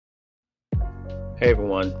Hey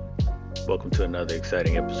everyone, welcome to another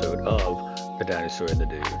exciting episode of The Dinosaur and the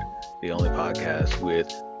Dude, the only podcast with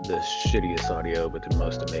the shittiest audio but the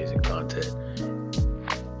most amazing content.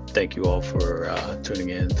 Thank you all for tuning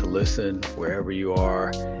in to listen wherever you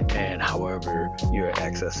are and however you're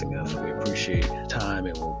accessing us. We appreciate your time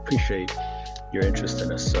and we appreciate your interest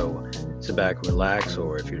in us. So sit back and relax,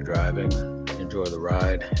 or if you're driving, enjoy the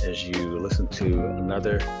ride as you listen to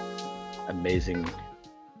another amazing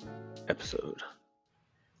episode.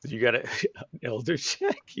 You got an elder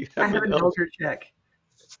check? I have an elder check.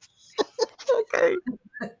 Okay.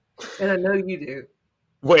 And I know you do.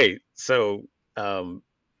 Wait, so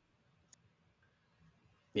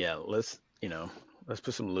yeah, let's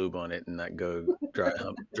put some lube on it and not go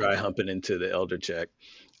dry humping into the elder check.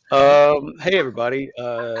 Hey everybody,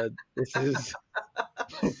 this is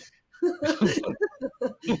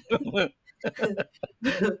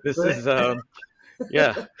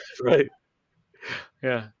yeah, right.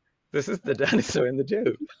 Yeah, this is the Dinosaur and the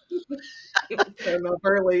Dude. Came up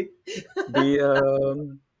early.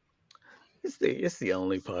 It's the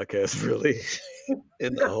only podcast really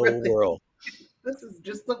in the whole world. This is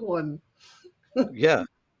just the one. Yeah,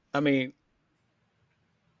 I mean,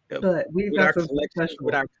 but we've got some special.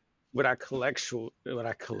 With our collection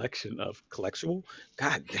of collectible.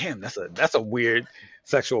 God damn, that's a weird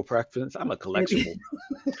sexual preference. I'm a collectible.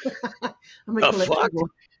 I'm a collectible. Fuck?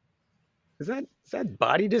 Is that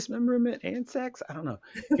body dismemberment and sex? I don't know.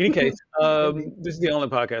 In any case, this is the only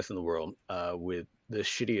podcast in the world with the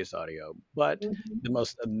shittiest audio, but the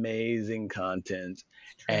most amazing content.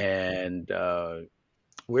 And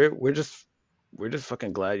we're just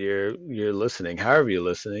fucking glad you're listening. However you're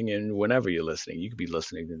listening and whenever you're listening, you could be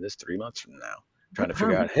listening to this 3 months from now, trying to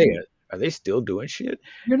figure out, hey, are they still doing shit?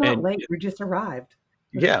 You're not late. We just arrived.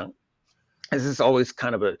 Yeah, this is always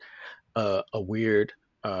kind of a weird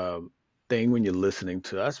thing when you're listening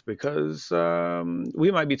to us, because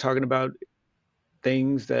we might be talking about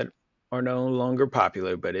things that are no longer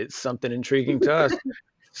popular, but it's something intriguing to us.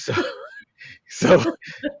 So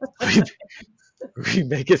we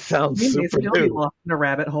make it sound super new. Lost in a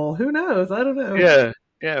rabbit hole. Who knows? I don't know.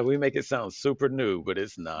 Yeah, we make it sound super new, but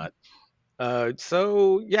it's not.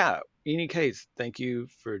 So yeah, in any case, thank you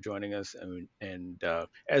for joining us. And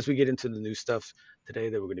as we get into the new stuff today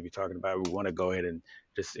that we're going to be talking about, we want to go ahead and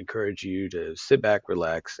just encourage you to sit back,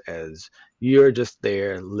 relax, as you're just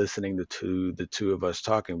there listening to the two of us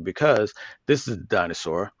talking, because this is the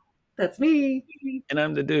Dinosaur. That's me. And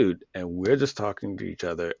I'm the Dude. And we're just talking to each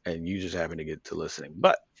other, and you just happen to get to listening.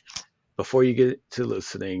 But before you get to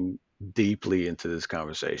listening deeply into this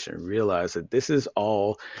conversation, realize that this is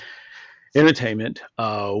all entertainment.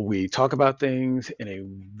 We talk about things in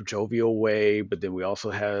a jovial way, but then we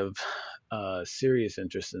also have serious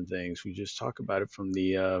interest in things. We just talk about it from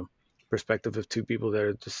the perspective of two people that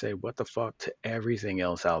are to say what the fuck to everything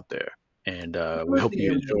else out there. And we hope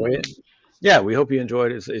you enjoy it. Yeah, we hope you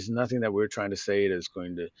enjoyed it. It's nothing that we're trying to say that's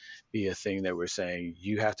going to be a thing that we're saying,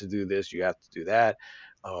 you have to do this, you have to do that,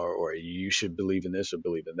 or you should believe in this or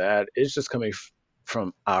believe in that. It's just coming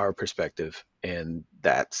from our perspective, and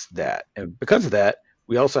that's that. And because of that,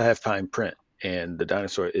 we also have fine print, and the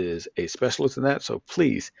Dinosaur is a specialist in that. So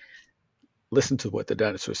please listen to what the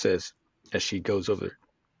Dinosaur says as she goes over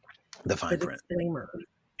the fine print. Disclaimer.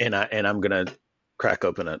 And I'm gonna crack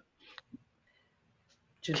open a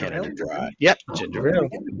Ginger ale? Dry. Yep, ginger ale.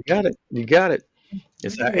 You got it.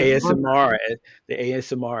 It's our ASMR. The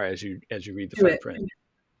ASMR as you read the fine print.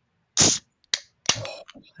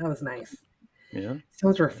 That was nice. Yeah.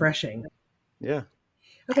 Sounds refreshing. Yeah.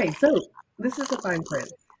 Okay, so this is the fine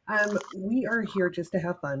print. We are here just to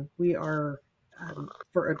have fun. We are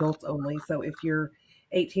for adults only. So if you're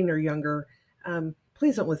 18 or younger,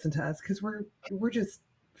 please don't listen to us, because we're just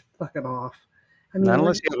fucking off. I mean, not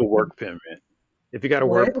unless you have a work permit. If you got a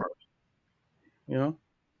work permit, isn't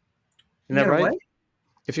that right? What?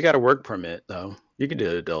 If you got a work permit, though, you can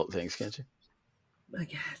do adult things, can't you? I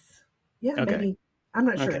guess. Yeah, okay. Maybe. I'm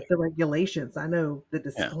not sure if the regulations. I know the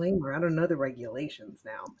disclaimer. Yeah. I don't know the regulations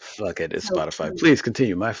now. Fuck it. It's Spotify. Please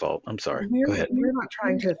continue. My fault. I'm sorry. Go ahead. We're not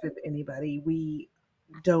trying to offend anybody. We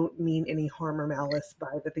don't mean any harm or malice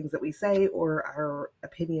by the things that we say or our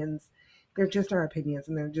opinions. They're just our opinions,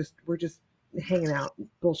 and we're just hanging out,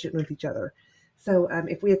 bullshitting with each other. So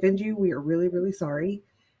if we offend you, we are really, really sorry.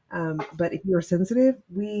 But if you are sensitive,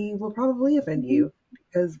 we will probably offend you,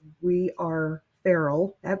 because we are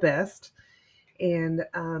feral at best. And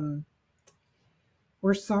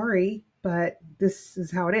we're sorry, but this is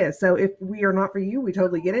how it is. So if we are not for you, we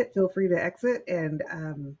totally get it. Feel free to exit, and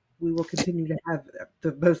we will continue to have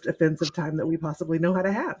the most offensive time that we possibly know how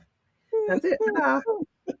to have. That's it.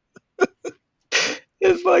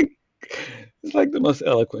 It's like it's like the most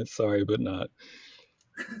eloquent sorry, but not.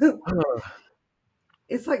 Oh,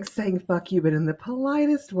 It's like saying fuck you, but in the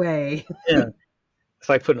politest way. yeah. It's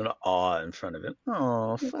like putting an awe in front of it.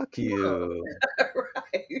 Oh, fuck Oh, you.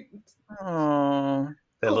 right. Oh,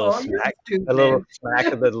 Oh, you're that little stupid.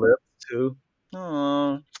 smack of the lips too.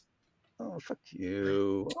 Oh, oh, fuck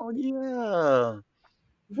you. Oh yeah.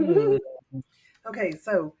 Hmm. Okay,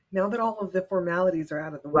 so now that all of the formalities are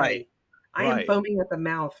out of the Right, way, I am right. foaming at the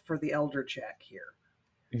mouth for the elder check here.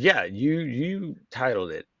 Yeah, you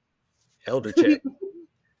titled it Elder Check.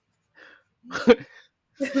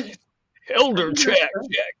 Elder check,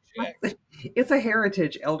 check, check. It's a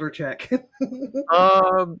heritage elder check.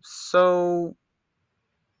 So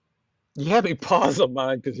you had me pause on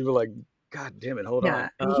mine because you were like, God damn it, hold Yeah,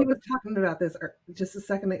 on. he was talking about this just a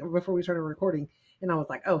second before we started recording, and I was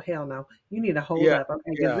like, "Oh hell no, you need to hold Yeah, up,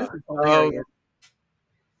 okay? Because yeah. this is hilarious."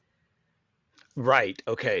 Right.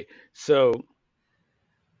 Okay. So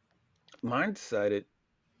mine decided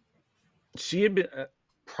she had been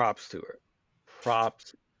props to her.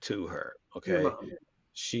 Props to her. Your Okay. mom.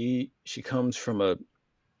 She comes from a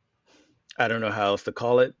I don't know how else to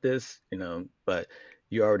call it this, but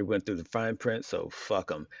you already went through the fine print, so fuck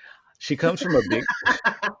them. She comes from a big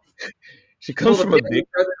she Pull comes the from a pin, big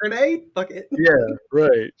throw the grenade. Fuck it. yeah,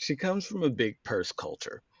 right. She comes from a big purse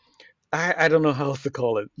culture. I don't know how else to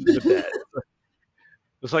call it but that.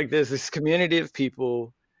 It's like there's this community of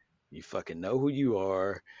people, you fucking know who you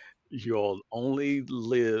are. You'll only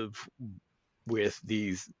live with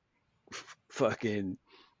these fucking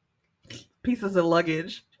Pieces of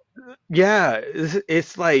luggage. yeah,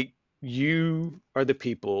 it's like you are the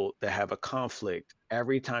people that have a conflict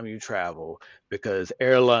every time you travel because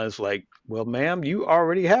airlines like, well, ma'am, you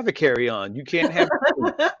already have a carry-on. You can't have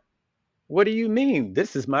two. What do you mean?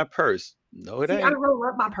 This is my purse. No, it See, I ain't. roll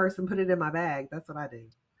up my purse and put it in my bag. That's what I do.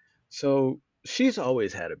 So she's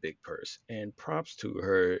always had a big purse, and props to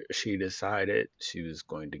her, she decided she was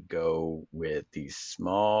going to go with these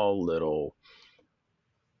small little,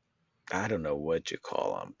 I don't know what you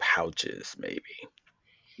call them, pouches maybe.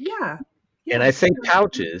 Yeah, And yeah,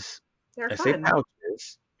 they're I say fun.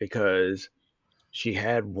 pouches because she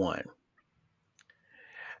had one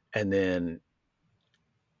and then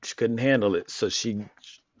she couldn't handle it. So she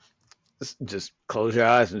just close your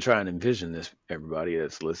eyes and try and envision this, everybody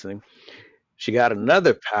that's listening. She got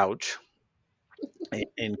another pouch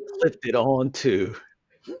and clipped it onto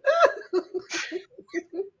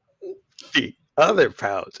the other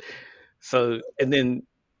pouch. So and then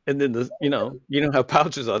you know how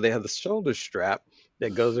pouches are. They have the shoulder strap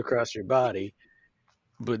that goes across your body,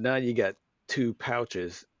 but now you got two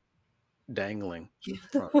pouches dangling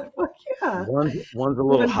from it. Yeah, One's a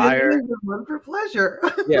little one higher. business and one for pleasure.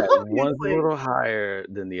 Yeah, one's a Obviously, little higher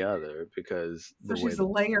than the other because so the way she's the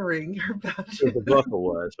layering her the pouches. buckle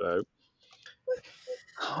was, right?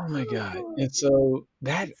 Oh my God. And so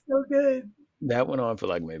that It's so good. that went on for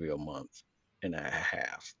like maybe a month and a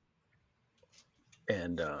half.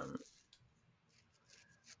 And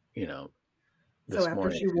you know, So this after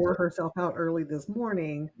morning she she's wore like, herself out early this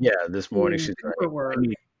morning yeah, this morning doing she's like, paperwork,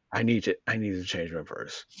 I need to change my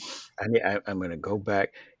purse. I'm gonna go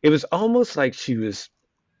back. It was almost like she was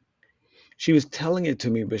telling it to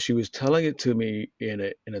me, but she was telling it to me in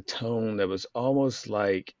a tone that was almost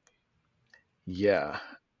like, yeah,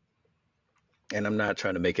 and I'm not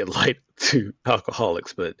trying to make it light to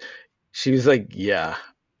alcoholics, but she was like, yeah,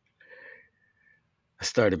 I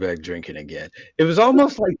started back drinking again. It was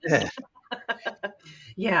almost like that.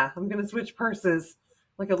 yeah, I'm gonna switch purses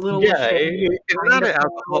like a little Yeah, ashamed it's kind not of an girl.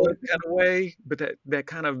 alcoholic kind of way, but that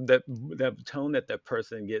kind of that tone that that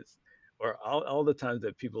person gets, or all the times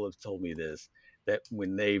that people have told me this, that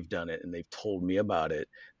when they've done it and they've told me about it,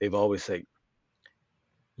 they've always said,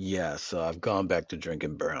 yeah, so I've gone back to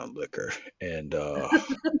drinking brown liquor, and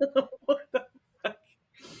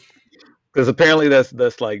because apparently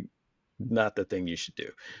that's like not the thing you should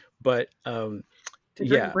do, but To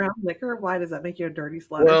drink yeah, brown liquor, why does that make you a dirty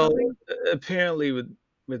slut or well, something? apparently with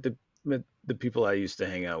the with the people I used to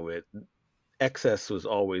hang out with, excess was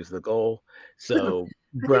always the goal. So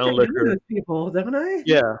I think I brown know liquor, those people, don't I?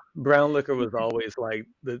 yeah, brown liquor was always like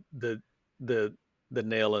the the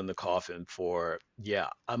nail in the coffin for, yeah,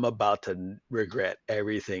 I'm about to regret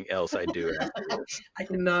everything else I do after this. I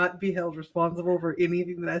cannot be held responsible for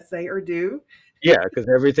anything that I say or do. Yeah, because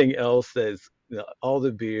everything else that's, all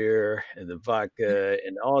the beer and the vodka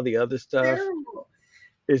and all the other stuff Terrible.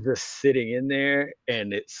 is just sitting in there,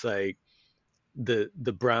 and it's like the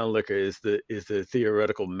brown liquor is the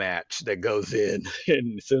theoretical match that goes in,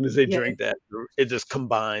 and as soon as they Yeah, drink that, it just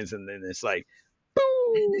combines, and then it's like,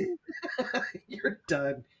 Boo! You're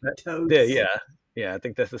done. Yeah, Totes. yeah, yeah. I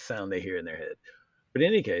think that's the sound they hear in their head. But in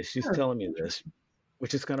any case, she's Oh, telling me this, interesting.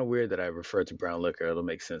 which is kind of weird that I refer to brown liquor. It'll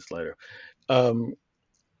make sense later. Um,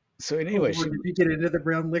 so Oh anyway, Lord, did you get into the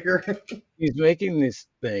brown liquor? she's making this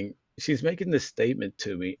thing. She's making this statement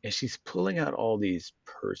to me, and she's pulling out all these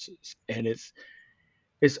purses, and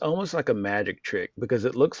it's almost like a magic trick because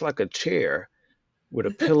it looks like a chair with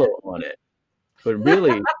a pillow on it, but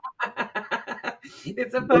really,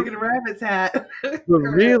 It's a fucking rabbit's hat. but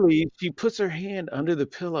Or really, she puts her hand under the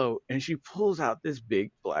pillow and she pulls out this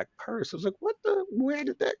big black purse. I was like, what the? Where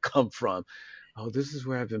did that come from? Oh, this is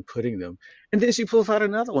where I've been putting them. And then she pulls out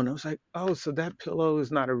another one. I was like, oh, so that pillow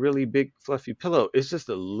is not a really big, fluffy pillow. It's just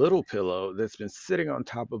a little pillow that's been sitting on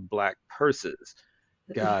top of black purses.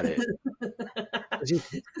 Got it. She,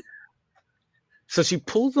 so she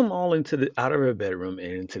pulls them all into the out of her bedroom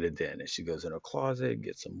and into the den. And she goes in her closet,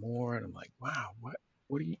 gets some more. And I'm like, wow, what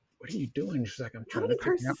are you doing? She's like, I'm how trying to many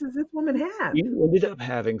figure out. purses does this woman have? You ended up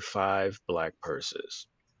having 5 black purses.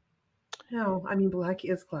 No, I mean black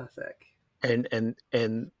is classic. And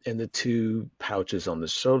the 2 pouches on the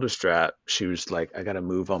shoulder strap, she was like, I gotta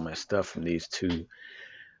move all my stuff from these 2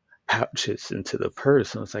 pouches into the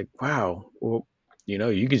purse. And I was like, wow, well,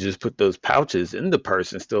 you could just put those pouches in the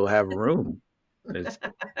purse and still have room. It's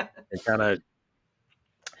it kind of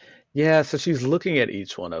yeah. So she's looking at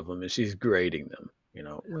each one of them and she's grading them.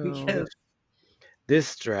 Well, Because this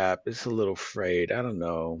strap is a little frayed. I don't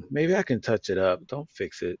know. Maybe I can touch it up. Don't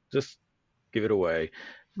fix it. Just give it away.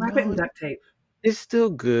 wrap it No, in duct tape. it's still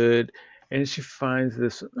good. And she finds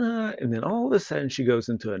this, and then all of a sudden she goes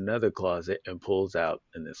into another closet and pulls out,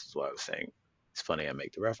 and this is what I was saying. It's funny I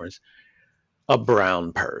make the reference, a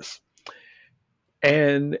brown purse.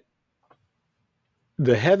 And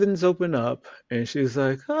the heavens open up, and she's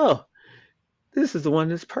like, oh, this is the one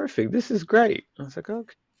that's perfect. This is great. I was like,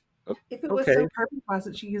 okay. If it was Okay. so perfect, why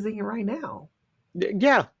isn't she using it right now?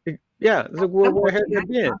 Yeah, yeah. It's like, well, I'm where has working. I it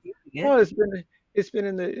can been? stop using Oh, it. it's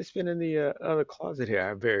been in the other closet here.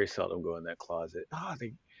 I very seldom go in that closet.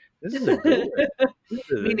 This is a good one. This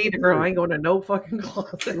is Me a, neither, this girl. is I ain't going to no fucking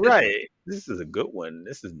closet. right. This is a good one.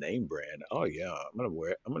 This is name brand. Oh yeah, I'm gonna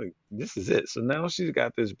wear it. This is it. So now she's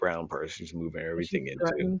got this brown purse. She's moving Is she everything into.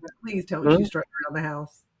 strutting? Please tell me Huh? she's strutting around the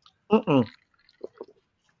house. Mm-mm.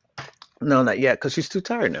 No, not yet, because she's too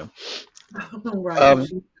tired now. Right. Um,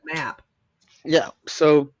 She's a nap. yeah.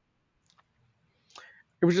 So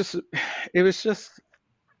it was just, it was just,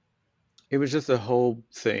 it was just a whole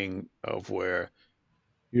thing of where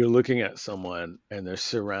you're looking at someone and they're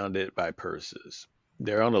surrounded by purses.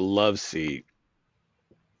 They're on a love seat,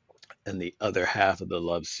 and the other half of the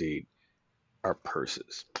love seat are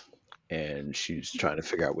purses. And she's trying to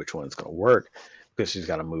figure out which one's going to work because she's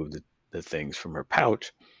got to move the things from her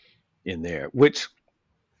pouch in there, which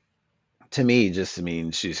to me just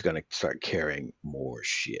means she's going to start carrying more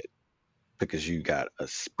shit because you got a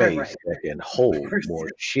Right, space right. that can hold Of more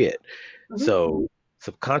shit. Mhm. So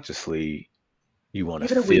subconsciously, you want to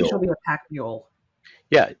Give it a week, she'll fill. be a pack mule.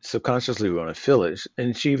 Yeah, subconsciously, we want to fill it.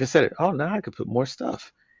 And she even said it. Oh, now I could put more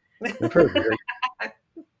stuff in the purse.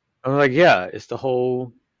 I'm like, yeah, it's the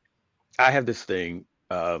whole. I have this thing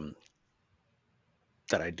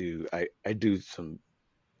that I do. I do some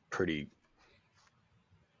pretty,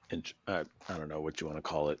 I don't know what you want to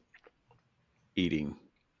call it, eating.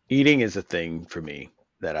 Eating is a thing for me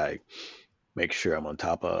that I make sure I'm on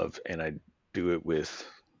top of, and I do it with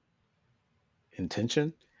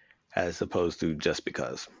intention as opposed to just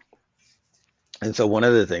because. And so one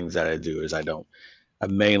of the things that I do is I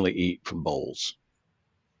mainly eat from bowls.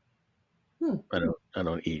 Hmm, I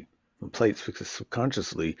don't eat from plates because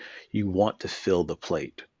subconsciously you want to fill the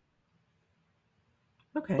plate.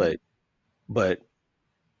 okay. But but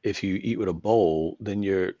if you eat with a bowl, then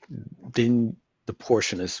the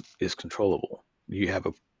portion is controllable. You have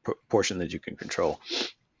a portion that you can control.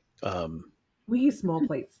 Um, We use small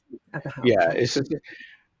plates at the yeah, household. it's just,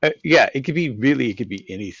 yeah, it could be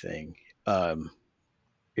anything. Um,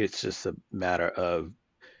 it's just a matter of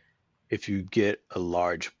if you get a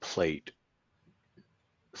large plate,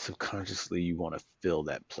 subconsciously you want to fill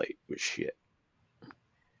that plate with shit.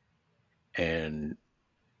 And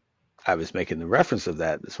I was making the reference of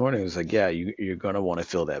that this morning. It was like, yeah, you're gonna want to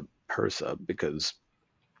fill that purse up because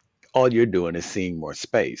all you're doing is seeing more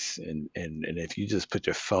space. And if you just put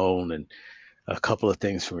your phone and a couple of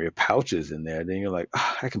things from your pouches in there, then you're like,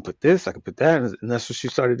 oh, I can put this, I can put that, and that's what she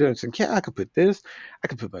started doing. She's like, yeah, I could put this, I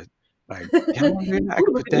could put my gallon in, I Ooh,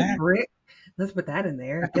 could look put at this that, brick. Let's put that in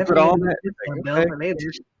I there. could put Definitely need all to move that. this Like, one down okay. for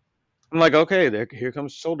later. I'm like, okay, here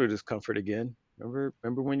comes shoulder discomfort again.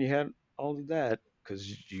 Remember when you had all of that?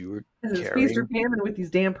 because you were Because it's feast or carrying famine with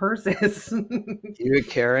these damn purses.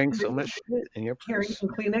 so much shit in your Carrying purse. some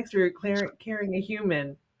Kleenex, or you're carrying a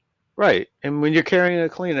human. Right. And when you're carrying a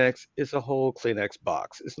Kleenex, it's a whole Kleenex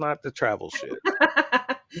box. It's not the travel shit.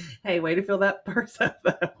 Hey, way to fill that purse up,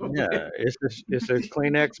 though. Yeah, it's a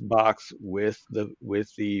Kleenex box with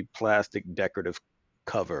the plastic decorative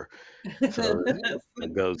cover, so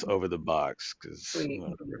it goes over the box. Because Sweet.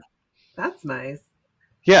 That's nice.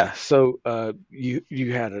 yeah. So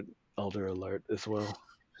you had an elder alert as well.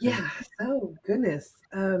 Yeah. So goodness.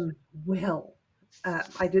 Well,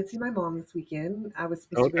 I did see my mom this weekend. I was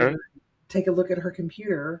supposed to go Okay. over and take a look at her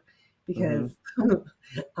computer Mm-hmm.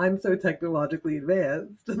 because I'm so technologically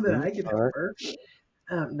advanced that Mm-hmm. I can All help right. her.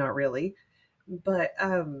 Not really, but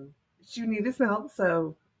she needed some help,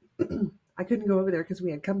 so I couldn't go over there because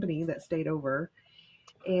we had company that stayed over,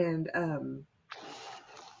 and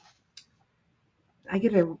I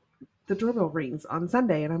get the doorbell rings on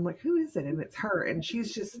Sunday, and I'm like, "Who is it?" And it's her, and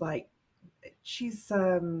she's just like, she's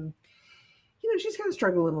she's kind of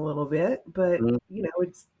struggling a little bit, but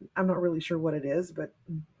it's I'm not really sure what it is, but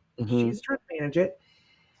Mm-hmm. she's trying to manage it,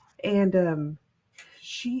 and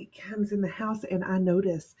she comes in the house, and I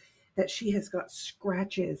notice that she has got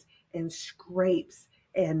scratches and scrapes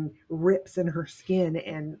and rips in her skin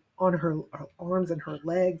and on her arms and her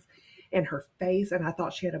legs and her face. And I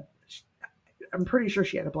thought I'm pretty sure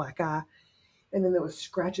she had a black eye. And then there was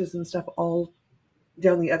scratches and stuff all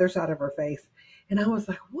down the other side of her face. And I was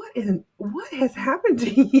like, what has happened to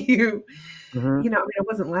you? Mm-hmm. I mean, I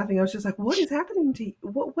wasn't laughing. I was just like, what is happening to you?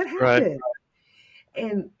 What Right. happened?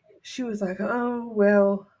 And she was like, oh,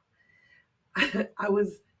 well, I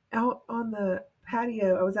was out on the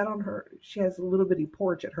patio. I was out on she has a little bitty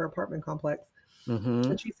porch at her apartment complex.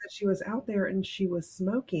 Mm-hmm. And she said she was out there and she was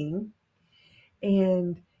smoking,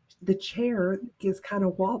 and the chair is kind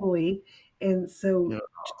of wobbly. And so,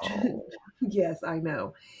 No. yes, I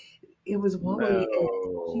know. It was wobbly and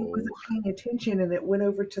she No. wasn't paying attention and it went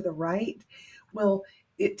over to the right. Well,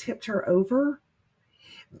 it tipped her over,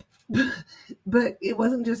 but it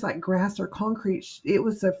wasn't just like grass or concrete. It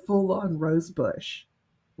was a full on rose bush.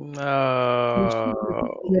 And she was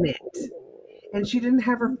in No. it. And she didn't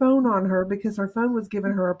have her phone on her because her phone was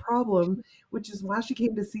giving her a problem, which is why she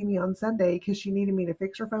came to see me on Sunday, because she needed me to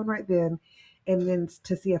fix her phone right then and then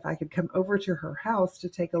to see if I could come over to her house to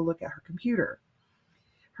take a look at her computer.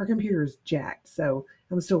 Her computer is jacked, so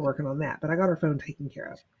I'm still working on that, but I got her phone taken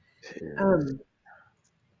care of. Um,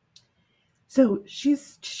 so she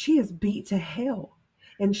is beat to hell.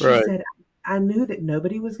 And she Right. said, I knew that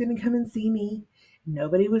nobody was going to come and see me.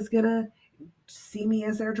 Nobody was going to see me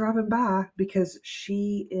as they're driving by because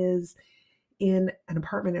she is in an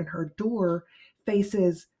apartment and her door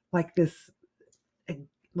faces uh,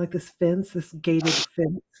 like this fence, this gated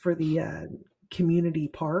fence for the community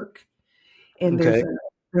park, and Okay.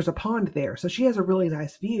 there's a pond there, so she has a really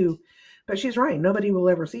nice view. But she's right; nobody will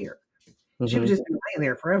ever see her. She would Mm-hmm. just be laying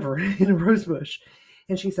there forever in a rose bush.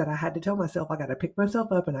 And she said, I had to tell myself I got to pick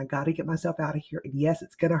myself up and I got to get myself out of here. And yes,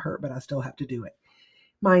 it's going to hurt, but I still have to do it.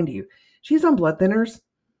 Mind you, she's on blood thinners.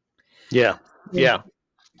 Yeah. And Yeah.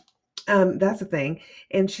 that's the thing.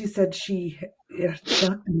 And she said it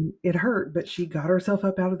sucked and it hurt, but she got herself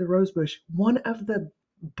up out of the rose bush. One of the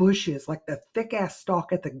bushes, like the thick ass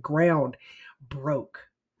stalk at the ground, broke.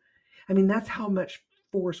 I mean, that's how much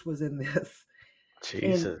force was in this.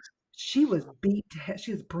 And Jesus. she was beat to hell.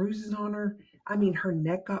 She has bruises on her. I mean, her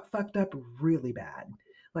neck got fucked up really bad.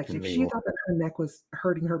 Like I if she mean, thought that her neck was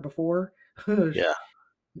hurting her before, yeah.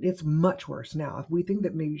 it's much worse now. We think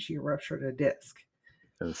that maybe she ruptured a disc.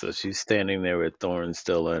 And so she's standing there with thorns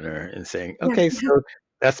still in her and saying, Yeah, "Okay, so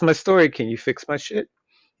that's my story. Can you fix my shit?"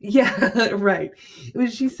 yeah, right.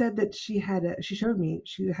 She said that she showed me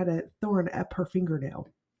she had a thorn up her fingernail.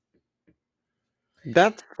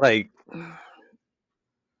 That's like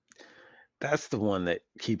that's the one that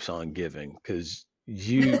keeps on giving because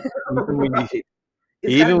you even when you Right.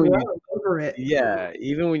 It's got to even when grow you over it. yeah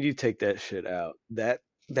even when you take that shit out that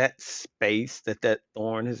space that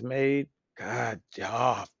thorn has made, God,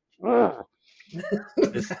 oh, ugh,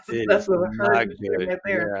 it That's is the not hurting shit good. right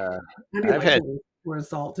there. Yeah, I'd be I've like had pour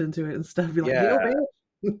salt into it and stuff. Be like, yeah heal,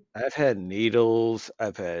 bitch. I've had needles,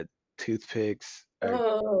 I've had toothpicks, I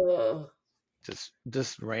Oh,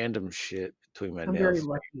 just random shit between my I'm very nails.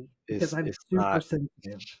 lucky because It's I'm it's super not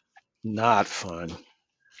sensitive. not fun. So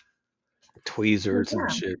Tweezers and yeah,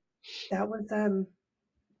 shit. that was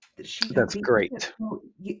she got That's beat. great. Well,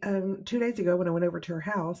 2 days ago when I went over to her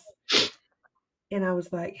house and I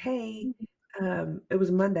was like, hey, it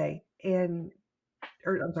was Monday and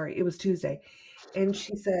or I'm sorry, it was Tuesday, and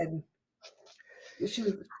she said, she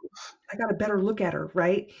was I got a better look at her,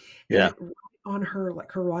 right? Yeah. And right on her like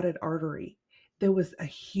carotid artery, there was a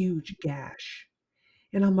huge gash.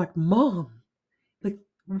 And I'm like, Mom, like,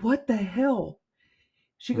 what the hell?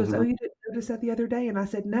 She goes, "Oh, Hmm. you didn't notice that the other day?" And I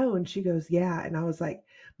said, "No." And she goes, "Yeah." And I was like,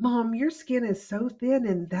 "Mom, your skin is so thin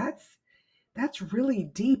and that's really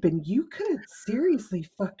deep and you could have seriously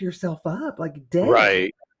fucked yourself up, like dead."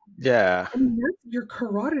 Right. Yeah. I mean, your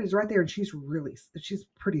carotid is right there and she's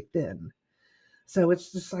pretty thin. So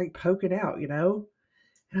it's just like poking out, you know?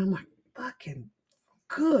 And I'm like, fucking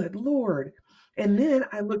good Lord. And then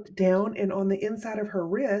I looked down and on the inside of her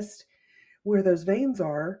wrist where those veins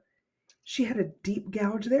she had a deep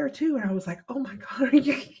gouge there too. And I was like, oh my God,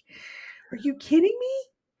 are you kidding me?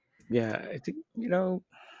 Yeah. I think,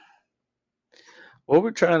 what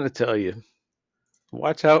we're trying to tell you,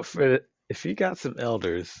 watch out for it. If you got some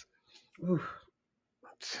elders, Oof.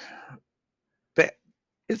 that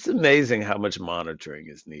it's amazing how much monitoring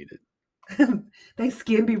is needed. They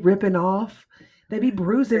skin be ripping off. They be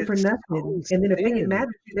bruising for It's so nothing. And then if they get mad thin.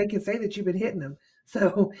 at you, they can say that you've been hitting them.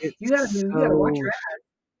 So It's you gotta watch so your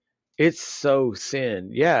it's so thin.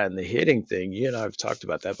 Yeah, and the hitting thing, you and I've talked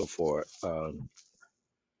about that before.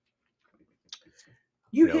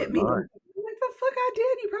 you hit me. Mine. I'm like, the fuck I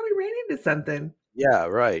did? You probably ran into something. Yeah,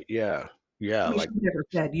 right. Yeah. Yeah, I mean, she like never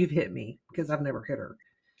said you've hit me because I've never hit her.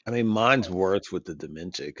 I mean mine's worse with the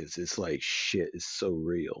dementia because it's like shit is so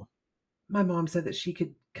real. My mom said that she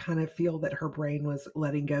could kind of feel that her brain was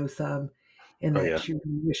letting go some and Oh that yeah. she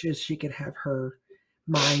wishes she could have her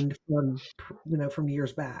mind from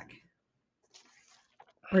years back.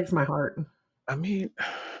 Breaks my heart. I mean,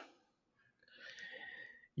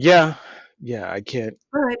 yeah, yeah, I can't.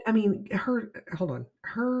 But I mean, hold on.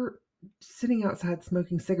 Her sitting outside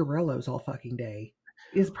smoking cigarillos all fucking day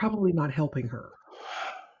is probably not helping her.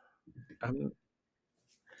 I'm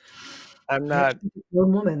I'm Yet not. she's a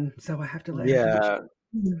grown woman, so I have to let her do what she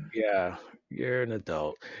Yeah, yeah. You're an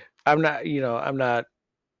adult. I'm not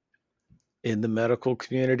in the medical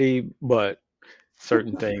community, but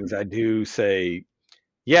certain things I do say,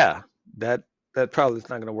 yeah, that that probably is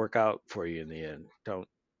not going to work out for you in the end. Don't.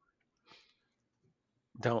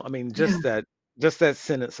 I mean, Yeah. just that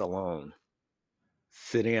sentence alone,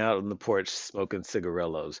 sitting out on the porch smoking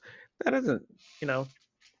cigarillos, that you know,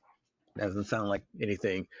 doesn't sound like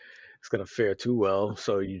anything it's going to fare too well.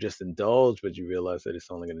 So you just indulge, but you realize that it's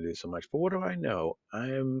only going to do so much. But what do I know?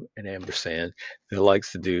 I'm an ampersand that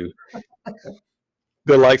likes to do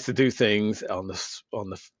things on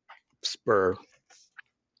the spur.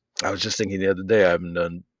 I was just thinking the other day I haven't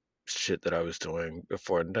done shit that I was doing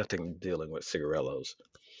before. Nothing dealing with cigarillos,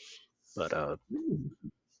 but Mm.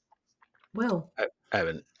 Well,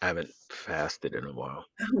 I haven't fasted in a while.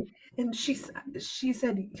 oh, and she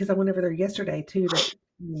said because I went over there yesterday too to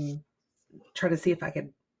mm, try to see if I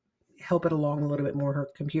could help it along a little bit more her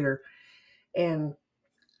computer, and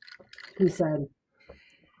she said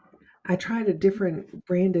I tried a different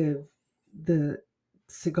brand of the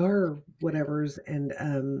cigar whatevers,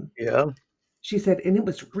 and Yeah, she said, and it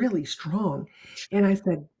was really strong. And I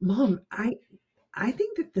said, Mom, I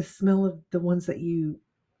think that the smell of the ones that you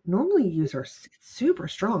normally use are super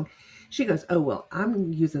strong. She goes, oh well,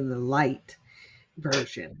 I'm using the light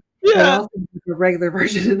version. But I yeah, also use the regular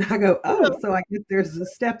version, and I go, oh, yeah, so I guess there's a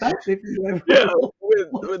step up if you yeah. ever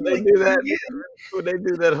When they really do dig that, in. when they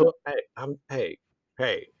do that whole,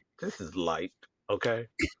 hey, this is light, okay?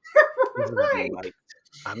 This is Right. light.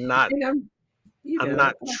 I'm not And I'm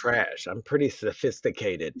not trash. I'm pretty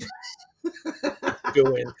sophisticated.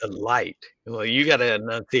 Go into light. Well, you got to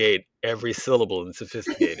enunciate every syllable in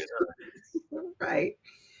sophisticated. right.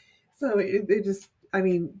 So it just, I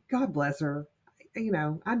mean, God bless her.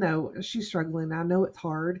 I know she's struggling. I know it's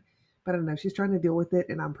hard, but I know she's trying to deal with it,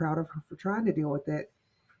 and I'm proud of her for trying to deal with it.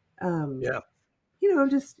 Um, Yeah,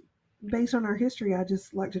 just based on our history, I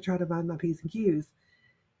just like to try to mind my P's and Q's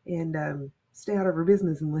and stay out of her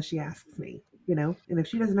business unless she asks me, And if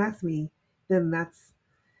she doesn't ask me, then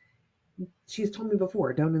she's told me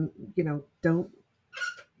before, don't,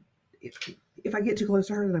 if I get too close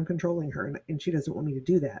to her, then I'm controlling her, and she doesn't want me to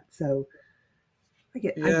do that. So I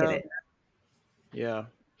get yeah, it. yeah.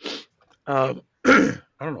 I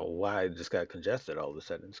don't know why I just got congested all of a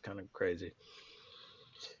sudden. It's kind of crazy.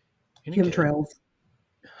 Any Chemtrails,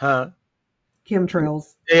 huh?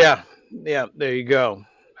 chemtrails, Yeah, yeah. There you go.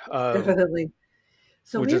 Um, definitely.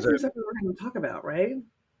 So which we is had a some stuff we were going to talk about, right?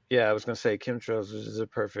 yeah. I was gonna say chemtrails, which is a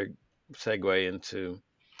perfect segue into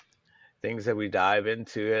things that we dive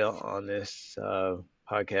into on this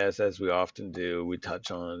podcast, as we often do. We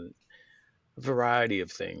touch on a variety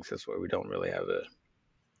of things. That's why we don't really have a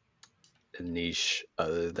niche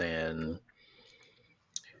other than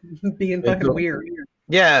Being fucking mental, weird.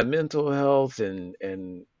 yeah, mental health and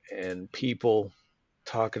people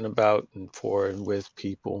talking about and for and with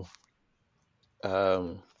people.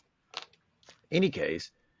 Um, any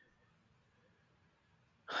case,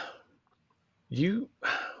 you,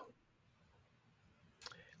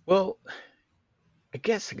 well, I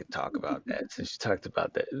guess I could talk about that since you talked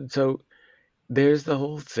about that. So there's the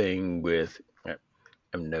whole thing with,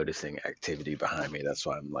 I'm noticing activity behind me. That's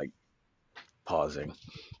why I'm like pausing.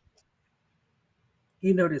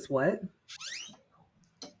 You notice what?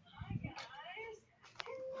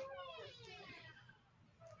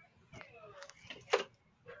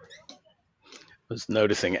 I was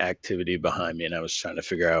noticing activity behind me and I was trying to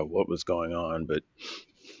figure out what was going on, but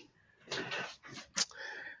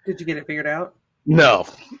Did you get it figured out? no,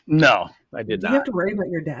 no, I did Do you not. have to worry about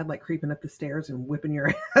your dad like creeping up the stairs and whipping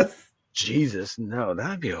your ass? Jesus, no,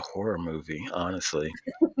 that'd be a horror movie, honestly.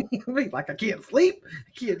 You'll be like, I can't sleep.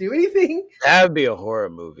 I can't do anything. That would be a horror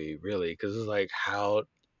movie, really, because it's like how,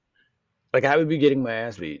 like I would be getting my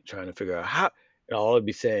ass beat trying to figure out how, and all I'd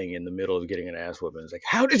be saying in the middle of getting an ass whooping is like,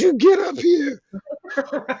 "How did you get up here?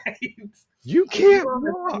 Right. You If you can't were on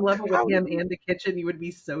the same walk. level with How did him you?" and the kitchen, you would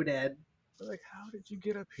be so dead. Like, how did you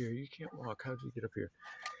get up here? You can't walk. How did you get up here?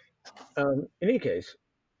 In any case,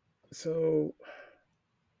 so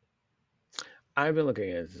I've been looking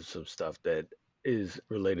at some stuff that is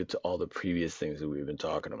related to all the previous things that we've been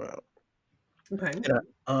talking about. Okay. And I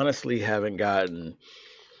honestly haven't gotten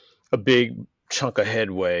a big chunk of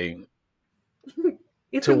headway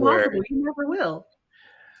It's to where impossible. You never will.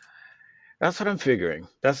 that's what I'm figuring.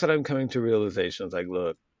 That's what I'm coming to realizations. Like,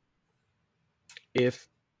 look, if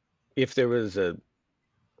there was a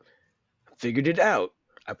figured it out,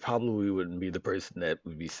 I probably wouldn't be the person that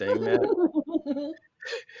would be saying that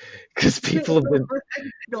because people have been,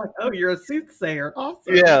 You're like, oh, you're a soothsayer.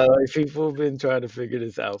 Awesome. yeah, like people have been trying to figure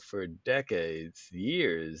this out for decades,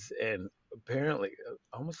 years, and apparently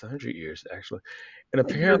almost 100 years actually, and You're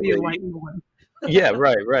the apparently, enlightened one. yeah,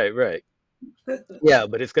 right. Yeah,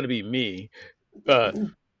 but it's gonna be me uh,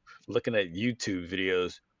 looking at YouTube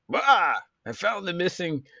videos. I found the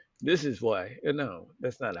missing. This is why. No,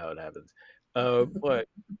 that's not how it happens. But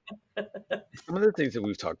some of the things that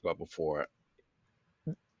we've talked about before,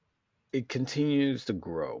 it continues to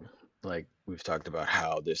grow. Like we've talked about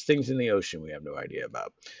how there's things in the ocean we have no idea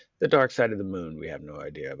about. The dark side of the moon we have no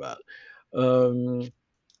idea about. Um,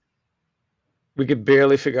 we could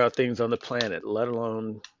barely figure out things on the planet, let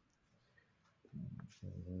alone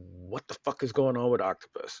what the fuck is going on with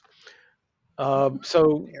octopus.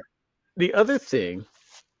 So There. the other thing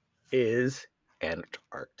is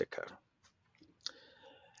Antarctica.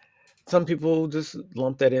 Some people just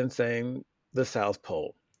lump that in saying the South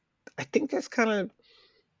Pole. I think that's kind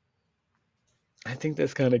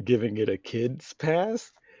of giving it a kid's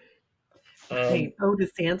pass. Um, Right. Oh,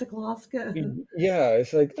 does Santa Claus go? yeah,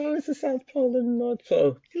 it's like, oh, it's the South Pole and the North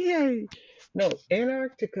Pole. Yay. No,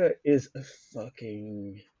 Antarctica is a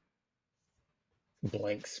fucking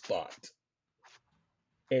blank spot.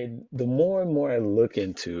 And the more and more I look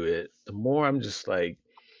into it, the more I'm just like,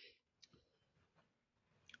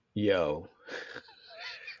 yo,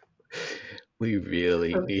 we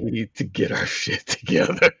really So need to get our shit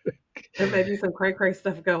together. there may be some cray cray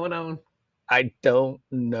stuff going on. I don't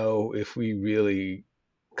know if we really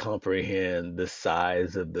comprehend the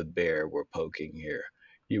size of the bear we're poking here.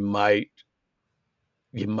 You might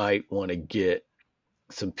want to get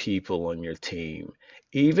some people on your team.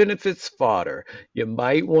 Even if it's fodder, you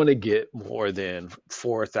might want to get more than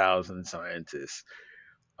 4,000 scientists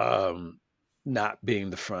not being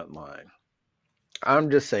the front line.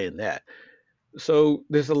 I'm just saying that. So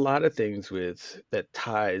there's a lot of things with that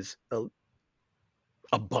ties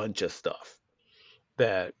a bunch of stuff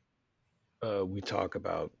that we talk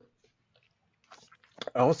about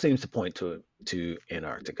all seems to point to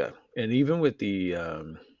Antarctica, and even with the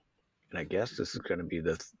and I guess this is going to be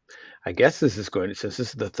I guess this is going to, since this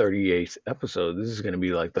is the 38th episode, this is going to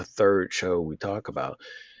be like the third show we talk about.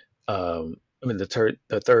 I mean the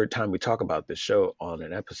third time we talk about this show on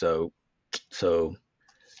an episode. So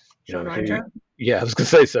Sean Ryan here, show? yeah, I was gonna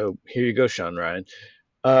say, so here you go, Sean Ryan,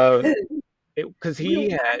 uh, because he Really,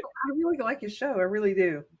 had, I really like his show. I really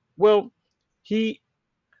do. well, he,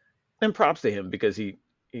 and props to him because he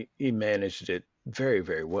managed it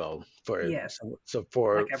very well for Yes, so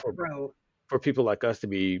like a pro. for people like us to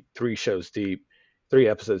be 3 shows deep, 3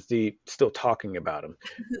 episodes deep, still talking about him.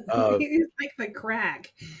 Uh, He's like the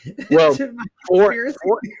crack well, to my four, conspiracy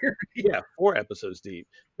four, theory. yeah, 4 episodes deep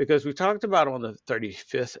because we talked about on the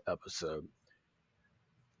 35th episode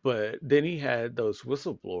But then he had those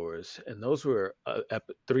whistleblowers, and those were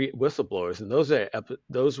three whistleblowers, and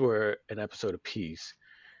those were an episode apiece.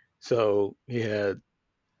 So he had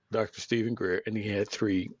Dr. Stephen Greer, and he had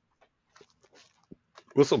three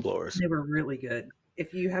whistleblowers. They were really good.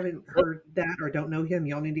 If you haven't heard that or don't know him,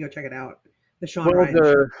 y'all need to go check it out. The Sean Well, Ryan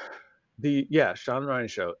Show. the yeah, Sean Ryan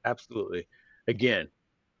show, absolutely. Again,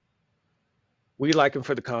 we like him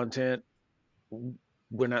for the content.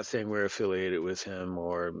 We're not saying we're affiliated with him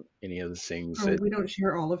or any of the things Oh, that. we don't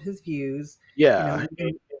share all of his views. You know, Yeah, we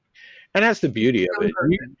don't. and that's the He's beauty his of own it.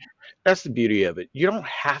 person. That's the beauty of it. You don't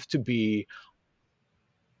have to be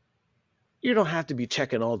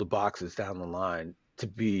checking all the boxes down the line to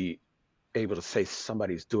be able to say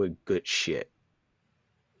somebody's doing good shit.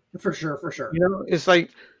 For sure, for sure. It's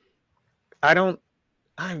like I don't.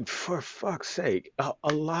 I'm for fuck's sake.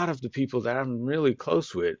 A lot of the people that I'm really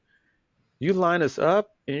close with, you line us up,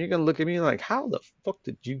 and you're gonna look at me like, how the fuck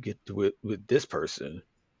did you get to it with this person?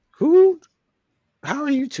 Who? How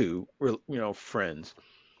are you two, friends?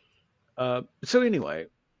 So anyway,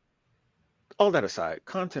 all that aside,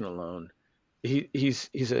 content alone, he's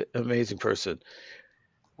an amazing person.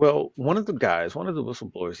 Well, one of the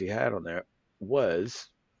whistleblowers he had on there was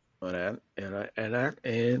on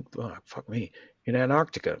fuck me, in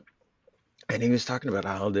Antarctica, and he was talking about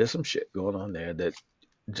how there's some shit going on there that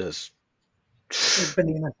just It's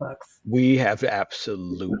banana bucks. we have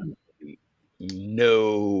absolutely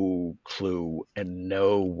no clue and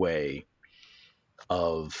no way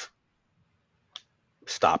of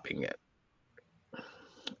stopping it.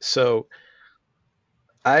 So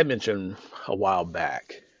I mentioned a while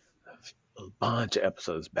back, a bunch of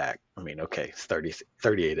episodes back. I mean, okay, it's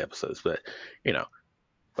 38 episodes, but you know,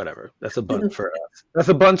 whatever. That's a bunch for us. That's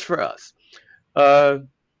a bunch for us. Uh,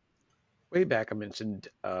 Way back, I mentioned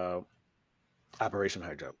Operation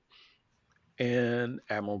Hydro, and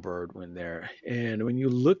Admiral Byrd went there. And when you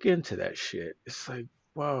look into that shit, it's like,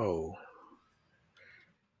 whoa,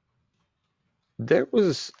 there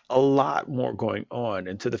was a lot more going on.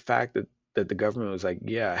 And to the fact that the government was like,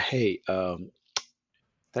 yeah, hey,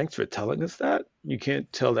 thanks for telling us that. You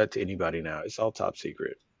can't tell that to anybody now. It's all top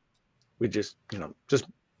secret. We just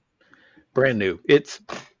brand new. It's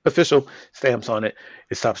official stamps on it.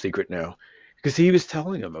 It's top secret now. Because he was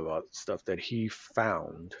telling them about stuff that he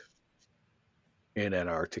found in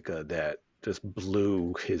Antarctica that just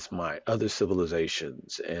blew his mind, other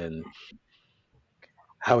civilizations, and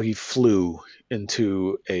how he flew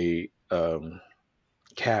into a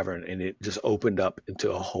cavern and it just opened up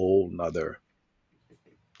into a whole nother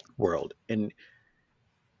world. And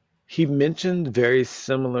he mentioned very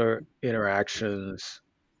similar interactions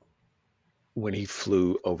when he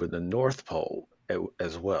flew over the North Pole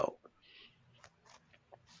as well,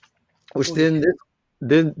 which Oh yeah.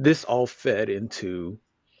 then this all fed into,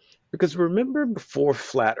 because remember before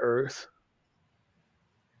flat Earth,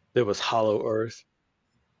 there was hollow Earth.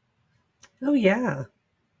 Oh yeah.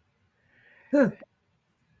 Huh.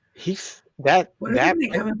 He's that What are they that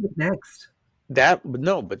going to come up with next? that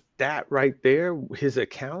no, but that right there, his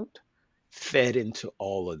account fed into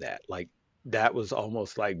all of that. Like that was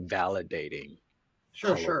almost like validating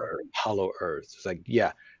Sure, sure. Hollow Earth. It's like,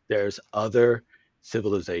 yeah, there's other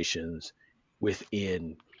civilizations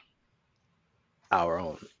within our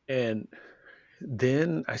own. And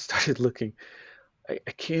then I started looking, I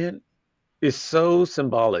can't, it's so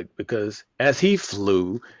symbolic because as he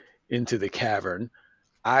flew into the cavern,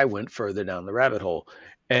 I went further down the rabbit hole.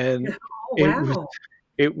 And Oh it was wow.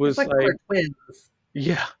 it It's was like like, we're twins.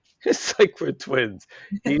 yeah, it's like we're twins.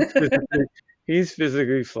 He's physically he's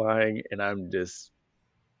physically flying and I'm just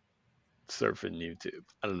surfing YouTube.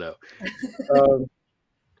 I don't know. Um,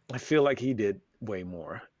 I feel like he did way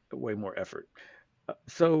more effort.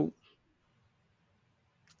 So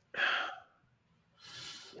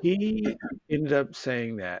he ended up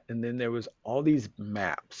saying that, and then there was all these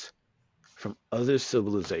maps from other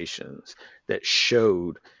civilizations that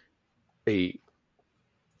showed a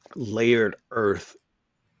layered Earth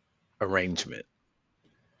arrangement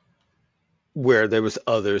where there was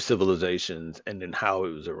other civilizations and then how it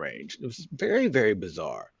was arranged. It was very, very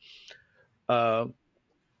bizarre. Uh,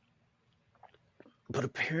 but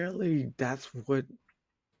apparently that's what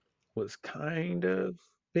was kind of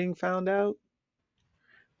being found out,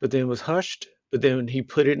 but then was hushed. But then he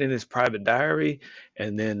put it in his private diary,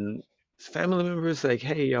 and then his family members like,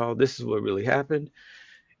 "Hey, y'all, this is what really happened."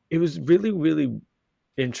 It was really, really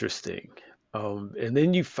interesting. And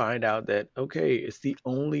then you find out that okay, it's the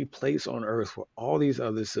only place on Earth where all these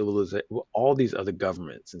other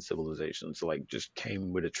governments and civilizations like just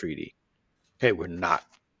came with a treaty. Hey, we're not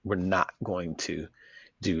going to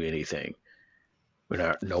do anything.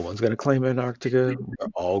 No one's going to claim Antarctica. We're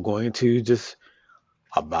all going to just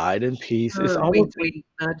abide in peace. It's Or almost wink, wink,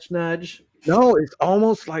 nudge, nudge. no, it's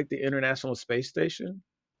almost like the International Space Station,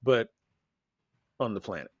 but on the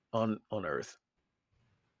planet, on Earth.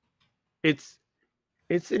 It's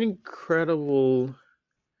it's an incredible,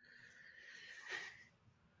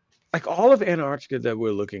 like all of Antarctica that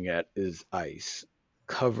we're looking at is ice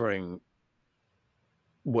covering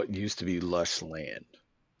what used to be lush land.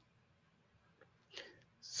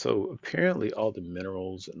 So apparently all the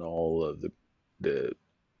minerals and all of the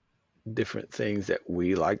different things that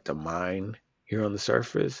we like to mine here on the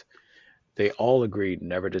surface, they all agreed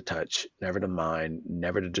never to touch, never to mine,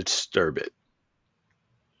 never to disturb it.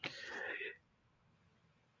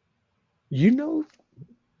 You know,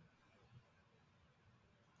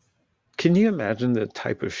 can you imagine the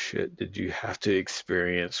type of shit that you have to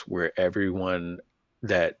experience where everyone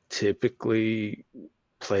that typically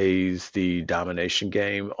plays the domination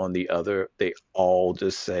game on the other, they all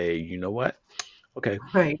just say, you know what? Okay,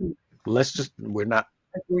 Right. we're not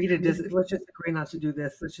Agree to let's just agree not to do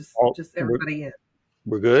this. Let's all, just everybody in.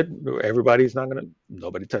 we're good. Everybody's not gonna,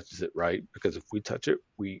 nobody touches it, right? Because if we touch it,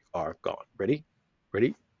 we are gone. Ready?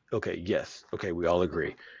 Ready? Okay, yes. Okay, we all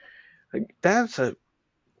agree. Like, it's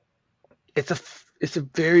a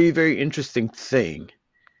very, very interesting thing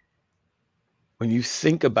when you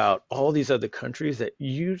think about all these other countries that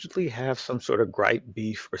usually have some sort of gripe,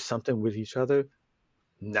 beef, or something with each other.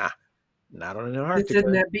 Nah, not on It's in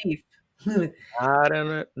Antarctica. that beef.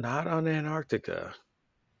 Not on Antarctica.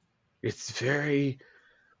 It's very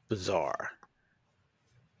bizarre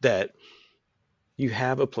that you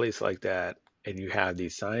have a place like that and you have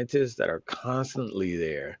these scientists that are constantly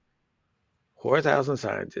there, 4,000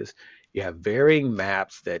 scientists. You have varying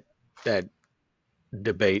maps that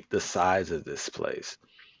debate the size of this place.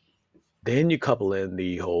 Then you couple in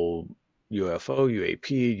the whole UFO,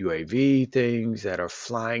 UAP, UAV things that are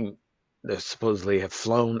flying, that supposedly have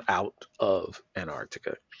flown out of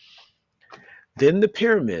Antarctica. Then the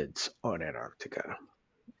pyramids on Antarctica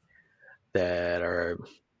that are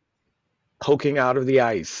poking out of the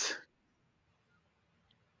ice.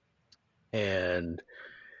 And,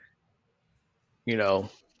 you know,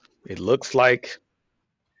 it looks like,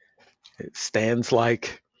 it stands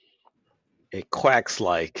like, it quacks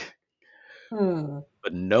like, Hmm.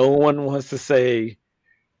 but no one wants to say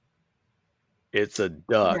it's a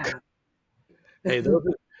duck. Yeah. Hey,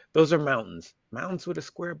 those are mountains. Mountains with a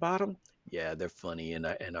square bottom? Yeah, they're funny in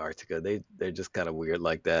Antarctica. They're just kind of weird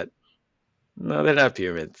like that. No, they're not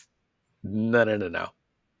pyramids. No, no, no, no.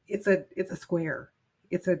 It's a square.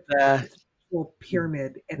 It's a Nah, it's a little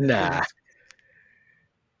pyramid in a nah.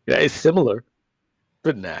 Yeah, it's similar,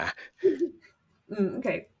 but nah.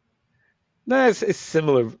 okay. Nah, it's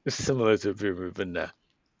similar. It's similar to a pyramid, but nah.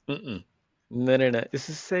 Mm-mm. No, no, no. It's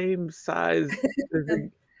the same size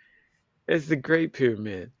as the Great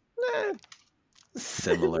Pyramid. Nah, it's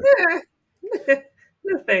similar.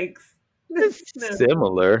 No thanks. It's No.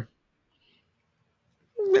 similar.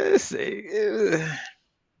 Let's see.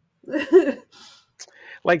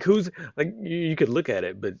 Like who's like you could look at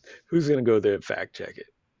it, but who's gonna go there and fact check it?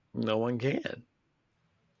 No one can.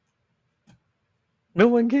 No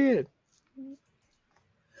one can.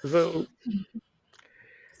 So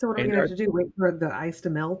So what are we and gonna have to do? Wait for the ice to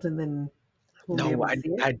melt and then we'll be no, able to see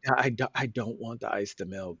it? I don't want the ice to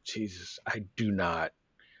melt. Jesus, I do not.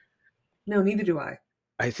 No, neither do I.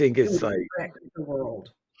 I think It it's would like wreck the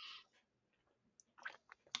world.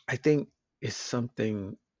 I think it's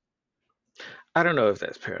something. I don't know if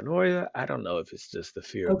that's paranoia. I don't know if it's just the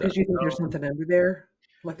fear Oh, of the because you think there's unknown. something under there?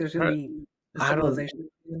 Like there's gonna I be a I don't civilization?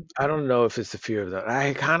 I don't know if it's the fear of the.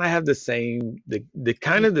 I kind of have the same the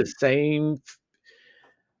kind of the same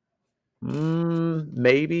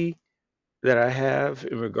maybe that I have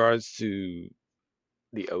in regards to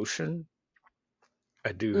the ocean.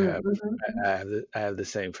 I do have Mm-hmm. I have the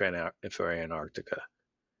same for for Antarctica.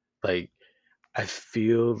 Like I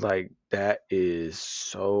feel like that is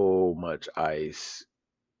so much ice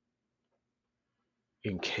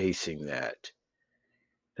encasing that.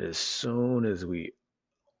 As soon as we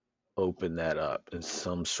open that up in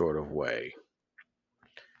some sort of way,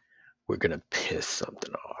 we're gonna piss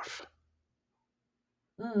something off.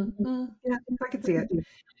 Mm-hmm. Yeah, I can see it.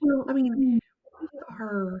 Well, I mean, we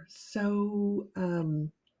are so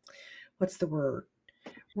what's the word?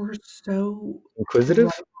 We're so right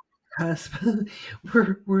Inquisitive? cusp.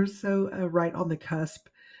 We're so right on the cusp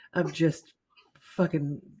of just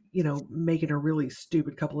fucking, making a really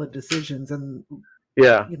stupid couple of decisions, and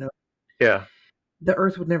Yeah, you know, yeah, the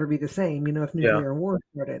Earth would never be the same, if yeah. nuclear war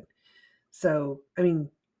started. So, I mean,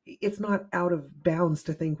 it's not out of bounds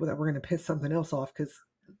to think that we're going to piss something else off because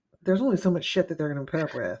there's only so much shit that they're going to put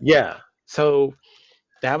up with. Yeah. So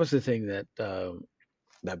that was the thing that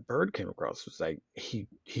that bird came across was like he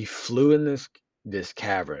flew in this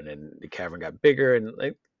cavern and the cavern got bigger and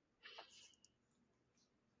like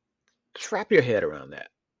just wrap your head around that.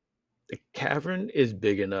 The cavern is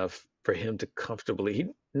big enough for him to comfortably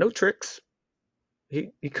no tricks.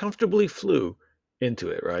 He comfortably flew into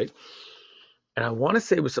it, right? And I want to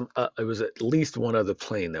say it was at least one other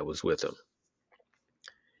plane that was with him.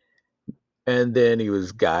 And then he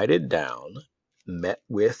was guided down, met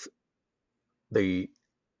with the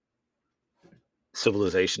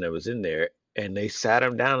civilization that was in there, and they sat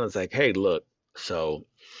him down and was like, "Hey, look, so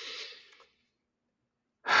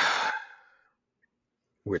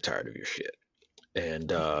we're tired of your shit."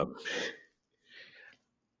 And I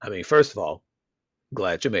mean, first of all,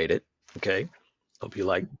 glad you made it. Okay, hope you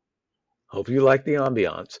like hope you like the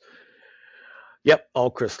ambiance. Yep,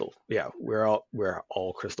 all crystal. Yeah, we're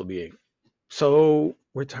all crystal being. So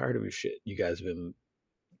we're tired of your shit. You guys have been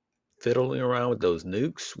fiddling around with those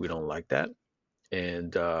nukes. We don't like that,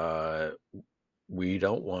 and we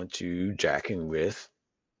don't want you jacking with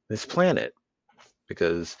this planet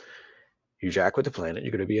because you jack with the planet,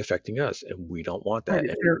 you're going to be affecting us, and we don't want Right, that.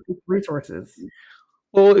 it's And their resources.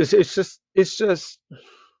 well, it's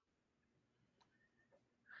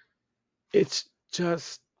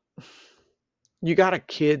just you got a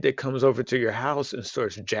kid that comes over to your house and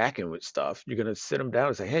starts jacking with stuff. You're going to sit them down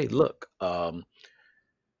and say, "Hey, look,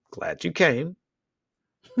 glad you came,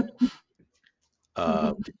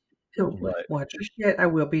 uh, So but watch your shit. I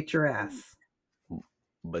will beat your ass.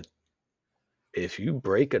 but if you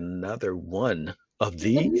break another one of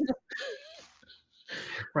these,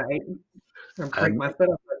 Right. I'm gonna break I'm my foot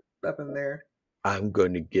up in there. I'm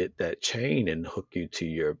going to get that chain and hook you to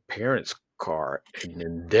your parents' car, and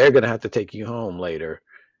then they're going to have to take you home later.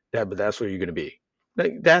 But that's where you're going to be.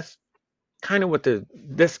 Like, that's kind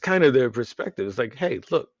of their perspective. It's like, hey,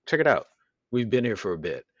 look, check it out. We've been here for a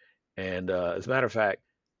bit, and as a matter of fact,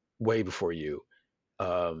 way before you.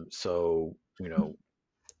 So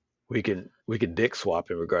we can dick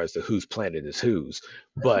swap in regards to whose planet is whose.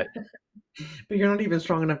 But But you're not even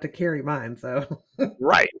strong enough to carry mine, so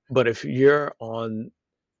right, but if you're on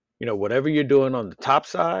whatever you're doing on the top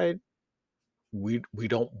side, we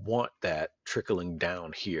don't want that trickling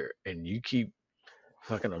down here. And you keep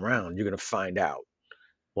fucking around, you're gonna find out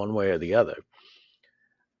one way or the other.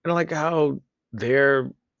 And I like how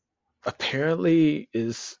there apparently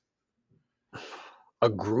is a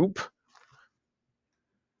group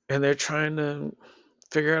and they're trying to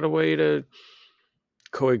figure out a way to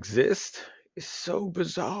coexist. It's so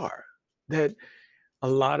bizarre that a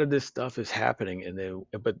lot of this stuff is happening and then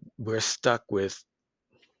but we're stuck with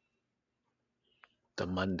the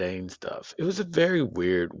mundane stuff. It was a very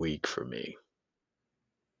weird week for me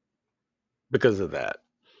because of that.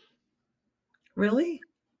 really?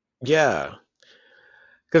 Yeah,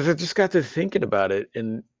 because I just got to thinking about it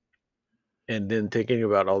and then thinking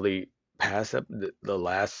about all the the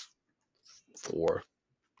last four,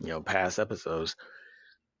 past episodes.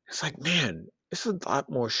 It's like, man, it's a lot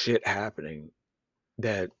more shit happening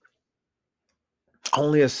that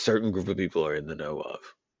only a certain group of people are in the know of.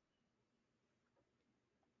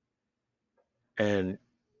 And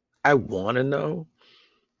I want to know,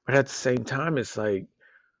 but at the same time, it's like,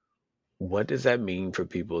 what does that mean for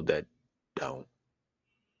people don't,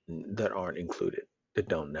 that aren't included, that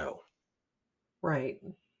don't know? Right.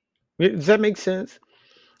 Does that make sense?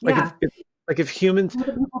 Like Yeah. like if humans, Well,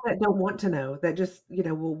 the people that don't want to know, that just,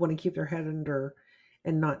 will want to keep their head under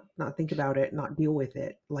and not think about it, not deal with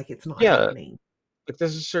it like it's not yeah, happening. like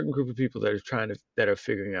there's a certain group of people that are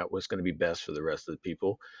figuring out what's going to be best for the rest of the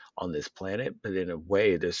people on this planet, but in a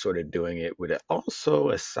way they're sort of doing it with also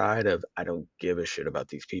a side of I don't give a shit about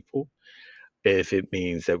these people. If it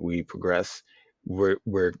means that we progress, we're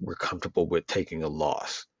comfortable with taking a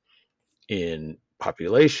loss in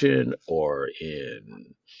population or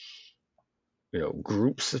in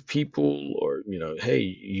groups of people or hey,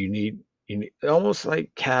 you need almost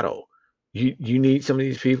like cattle. You need some of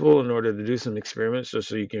these people in order to do some experiments just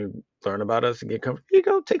so you can learn about us and get comfortable. Here you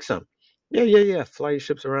go, take some. Yeah, yeah, yeah. Fly your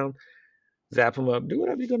ships around, zap them up, do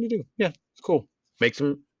whatever you're going to do. Yeah, it's cool. Make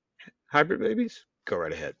some hybrid babies. Go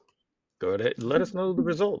right ahead. Go ahead. Let us know the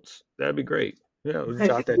results. That'd be great. Yeah, we'll Hey,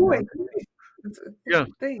 jot that do down. it. It's a Yeah,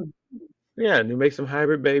 thing. yeah. And you make some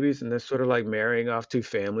hybrid babies, and that's sort of like marrying off two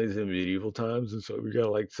families in medieval times. And so we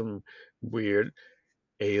got like some weird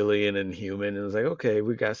alien and human, and it's like, okay,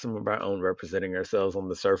 we got some of our own representing ourselves on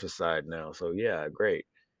the surface side now. So yeah, great.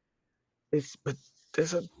 But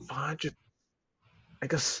there's a bunch of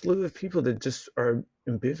like a slew of people that just are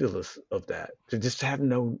ambivalent of that. To just have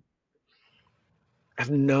no have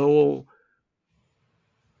no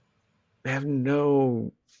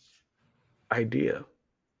idea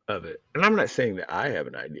of it. And I'm not saying that I have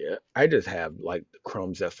an idea. I just have like the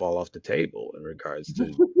crumbs that fall off the table in regards to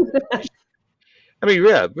information. I mean,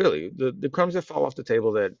 yeah, really, the crumbs that fall off the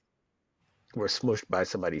table that were smushed by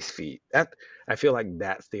somebody's feet. That I feel like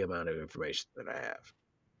that's the amount of information that I have.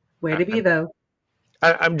 Way I, to be, I'm though.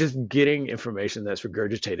 I'm just getting information that's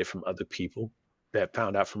regurgitated from other people that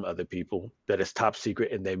found out from other people that is top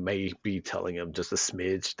secret, and they may be telling them just a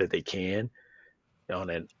smidge that they can on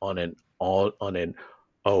an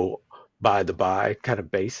oh by the by kind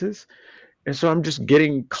of basis. And so I'm just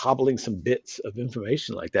getting cobbling some bits of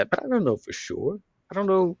information like that, but I don't know for sure. I don't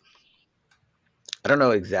know. I don't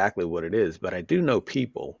know exactly what it is, but I do know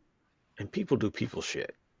people, and people do people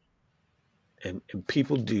shit, and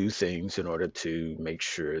people do things in order to make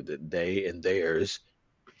sure that they and theirs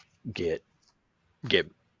get get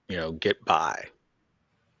get by.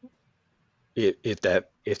 If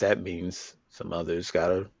that means some others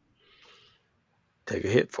gotta take a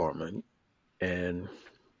hit for them, and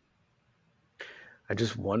I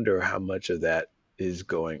just wonder how much of that is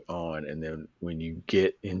going on. And then when you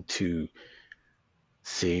get into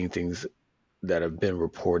seeing things that have been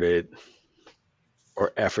reported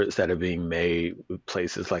or efforts that are being made with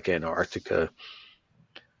places like Antarctica,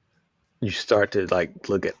 you start to like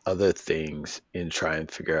look at other things and try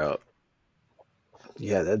and figure out,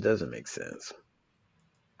 yeah, that doesn't make sense.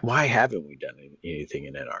 Why haven't we done anything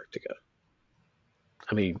in Antarctica?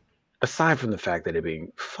 I mean, aside from the fact that it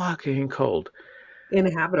being fucking cold.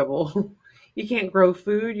 Inhabitable. You can't grow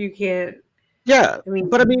food. You can't. Yeah, I mean,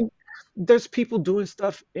 but I mean, there's people doing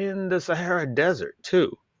stuff in the Sahara Desert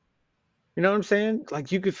too. You know what I'm saying?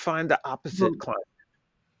 Like you could find the opposite well, climate.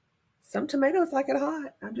 some tomatoes like it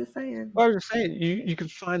hot. I'm just saying. Well, I was just saying, you can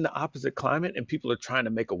find the opposite climate, and people are trying to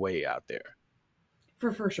make a way out there.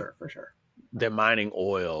 For sure, for sure. They're mining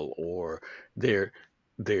oil, or they're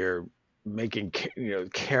they're making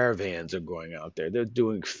caravans are going out there. They're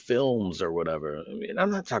doing films or whatever. I mean,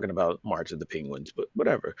 I'm not talking about March of the Penguins, but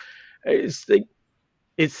whatever. It's the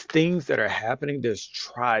it's things that are happening. There's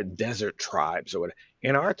desert tribes or what.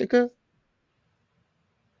 Antarctica,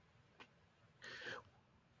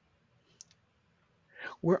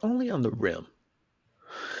 we're only on the rim.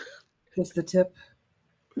 Just the tip.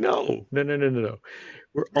 No, no, no, no, no, no.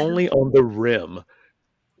 We're only on the rim,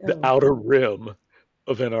 the Oh. outer rim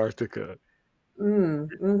of Antarctica.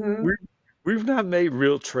 Mm-hmm. We we've not made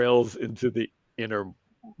real trails into the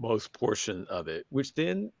innermost portion of it, which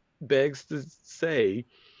then begs to say,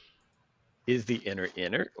 is the inner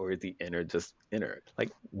or is the inner just inner?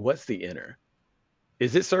 Like, what's the inner?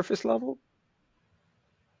 Is it surface level?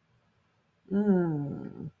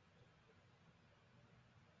 Mm.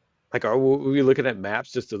 Like, are we looking at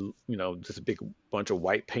maps just to, just a big bunch of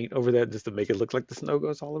white paint over that just to make it look like the snow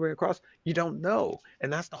goes all the way across? You don't know.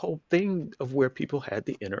 And that's the whole thing of where people had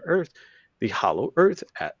the inner Earth, the hollow Earth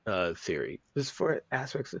theory. This is for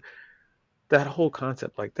aspects of that whole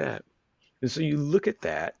concept like that. And so you look at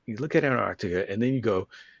that, you look at Antarctica, and then you go,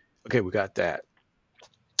 okay, we got that.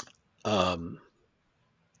 Um,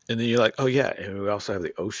 and then you're like, oh yeah, and we also have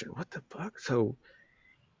the ocean. What the fuck? So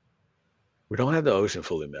we don't have the ocean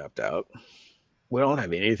fully mapped out. We don't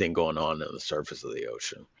have anything going on the surface of the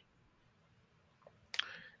ocean.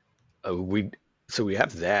 We so we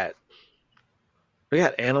have that. We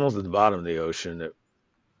got animals at the bottom of the ocean that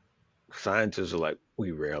scientists are like,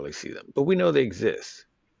 we rarely see them, but we know they exist.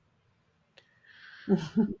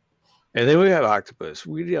 And then we have octopus.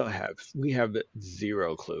 We have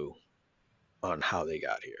zero clue on how they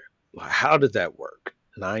got here. Like, how did that work?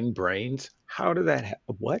 Nine brains? How did that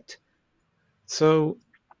what? So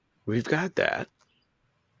we've got that.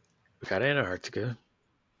 We've got Antarctica.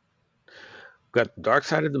 We've got the dark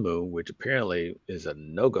side of the moon, which apparently is a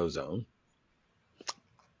no-go zone.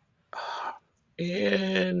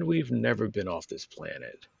 And we've never been off this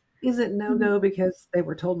planet. Is it no go because they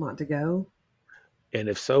were told not to go? And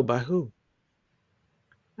if so, by who?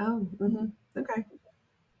 Oh, mm-hmm. Okay.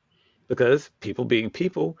 Because people being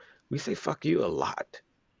people, we say fuck you a lot.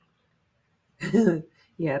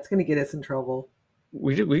 Yeah, it's going to get us in trouble.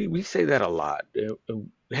 We say that a lot.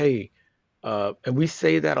 Hey, and we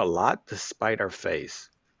say that a lot despite our face.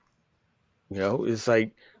 It's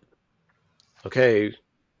like, okay,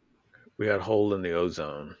 we got a hole in the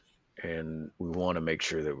ozone, and we want to make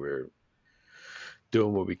sure that we're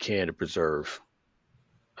doing what we can to preserve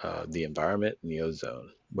the environment and the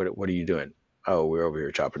ozone. What are you doing? Oh, we're over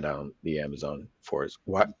here chopping down the Amazon forest.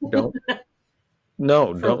 What? Don't For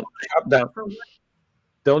chop down. for what?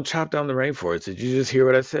 don't chop down the rainforest. Did you just hear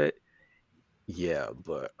what I said? Yeah,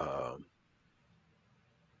 but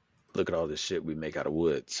look at all this shit we make out of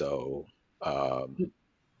wood. So um,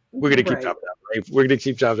 we're gonna keep Right. chopping down the rain. We're gonna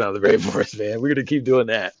keep chopping down the rainforest, man. We're gonna keep doing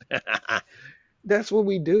that. That's what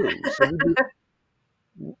we do. So we do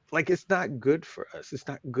like it's not good for us. It's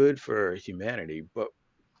not good for humanity, but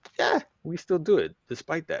yeah, we still do it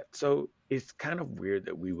despite that. So it's kind of weird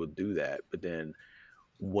that we will do that, but then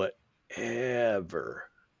whatever,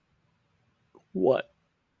 whatever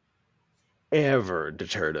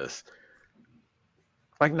deterred us,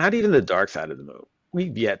 like not even the dark side of the moon.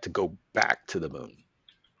 We've yet to go back to the moon.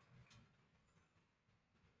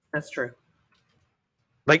 That's true.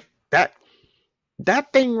 Like that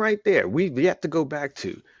thing right there, we've yet to go back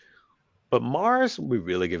to. But Mars, we're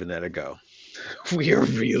really giving that a go. We are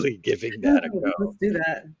really giving that a go. Let's do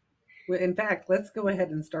that. In fact, let's go ahead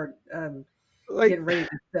and start Like getting ready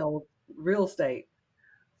to sell real estate.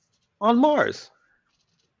 on Mars.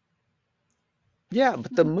 Yeah,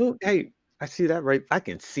 but the moon, hey, I see that right. I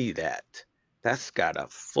can see that. That's got a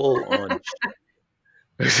full on.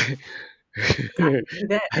 I can see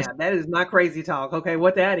that now. That is not crazy talk. Okay,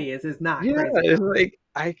 what that is not Yeah, crazy it's talk. like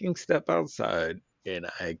I can step outside and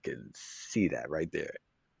I can see that right there.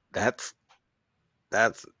 That's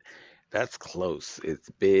that's that's close. It's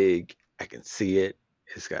big. I can see it.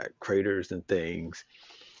 It's got craters and things.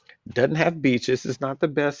 Doesn't have beaches. It's not the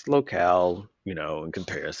best locale, in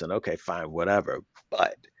comparison. Okay, fine, whatever.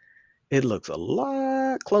 But it looks a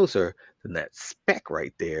lot closer than that speck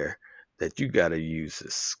right there that you got to use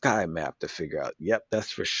a sky map to figure out. Yep,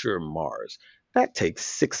 that's for sure Mars. That takes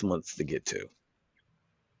 6 months to get to.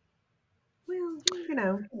 Well, you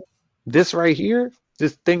know, This right here,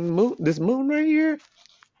 this moon right here,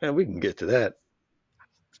 and we can get to that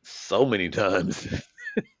so many times.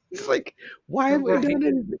 It's like, why have we right. done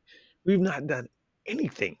anything? We've not done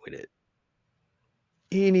anything with it.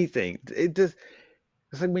 Anything. It's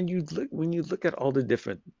like when you look at all the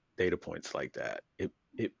different data points like that, it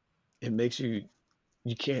makes you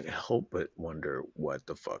can't help but wonder what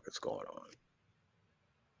the fuck is going on.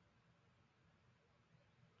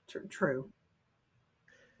 True.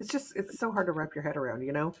 It's so hard to wrap your head around,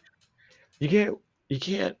 you know? You can't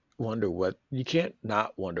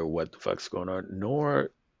not wonder what the fuck's going on, nor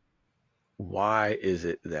why is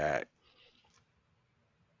it that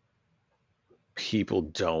people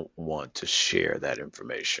don't want to share that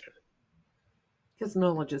information. Because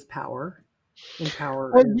knowledge is power, and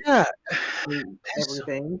power Well, is yeah, that's,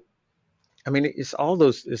 everything. I mean, it's all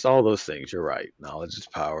those things. You're right. Knowledge is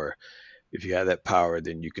power. If you have that power,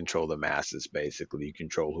 then you control the masses. Basically, you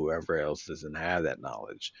control whoever else doesn't have that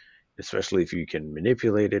knowledge. Especially if you can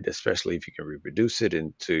manipulate it, especially if you can reproduce it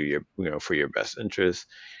into for your best interest,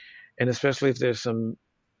 and especially if there's some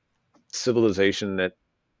civilization that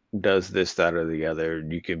does this, that, or the other,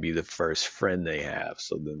 you can be the first friend they have.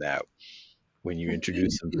 So then that when you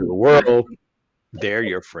introduce them to the world, they're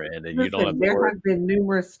your friend, and you don't have Listen, to there worry. have been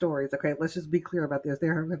numerous stories. Okay, let's just be clear about this.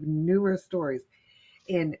 There have been numerous stories,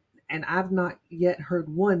 and I've not yet heard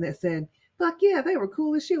one that said, "Fuck yeah, they were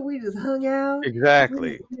cool as shit. We just hung out, we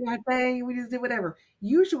Exactly. just did our thing, we just did whatever."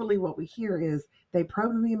 Usually, what we hear is they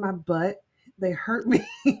probed me in my butt, they hurt me,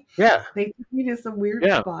 Yeah. they took me to some weird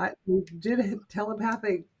Yeah. spot, they did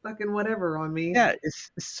telepathic fucking whatever on me. Yeah.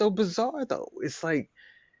 It's so bizarre though. It's like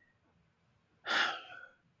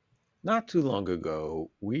not too long ago,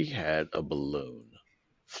 we had a balloon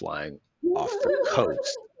flying off the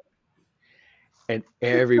coast, and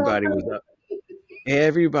It's not funny.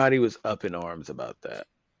 everybody was up in arms about that.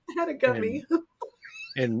 I had a And gummy.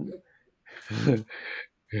 and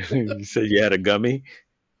you said you had a gummy?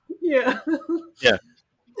 Yeah. Yeah.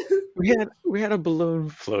 We had a balloon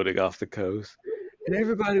floating off the coast, and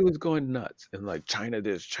everybody was going nuts and like China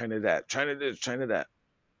this, China that, China this, China that.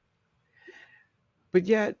 But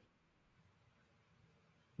yet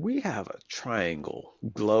we have a triangle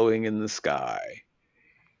glowing in the sky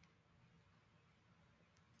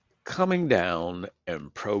coming down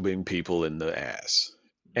and probing people in the ass.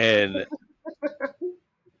 And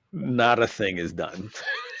not a thing is done.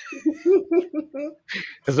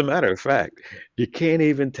 As a matter of fact, you can't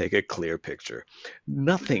even take a clear picture.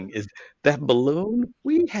 Nothing is that balloon.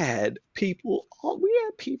 We had people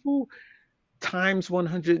times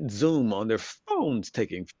 100 zoom on their phones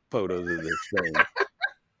taking photos of this thing.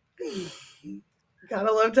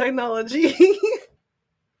 Gotta love technology.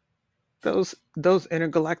 Those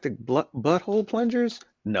intergalactic butthole plungers?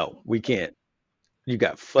 No, we can't. You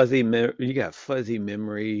got fuzzy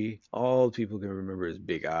memory. All people can remember is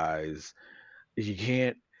big eyes. You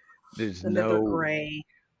can't. There's And that they're no. gray.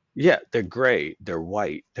 Yeah, they're gray, they're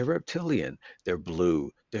white, they're reptilian, they're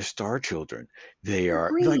blue, they're star children. They They're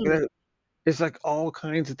are like green. it's like all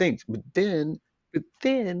kinds of things. But then, but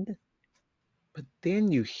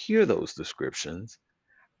then you hear those descriptions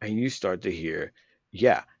and you start to hear,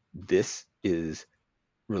 yeah, this is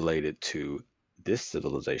related to this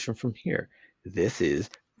civilization from here. This is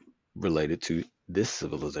related to this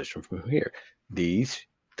civilization from here. These,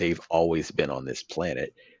 they've always been on this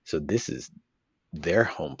planet. So this is their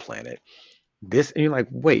home planet. This, and you're like,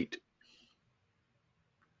 wait,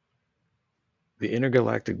 the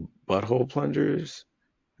intergalactic butthole plungers,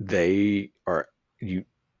 they are, you,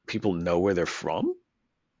 people know where they're from?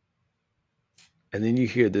 And then you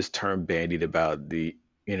hear this term bandied about the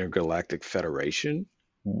intergalactic federation.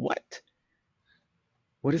 What?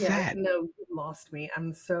 What is Yeah, that? no, you lost me.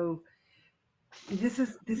 I'm so this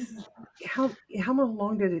is how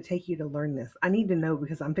long did it take you to learn this? I need to know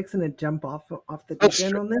because I'm fixing to jump off the Oh, deep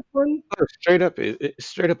end on this one. straight up,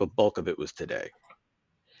 straight up, a bulk of it was today.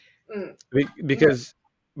 Mm, no,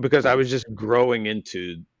 Because I was just growing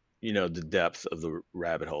into, the depths of the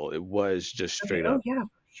rabbit hole. It was just okay. straight Oh up. yeah, for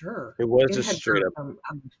sure. It was It just had straight growth. up.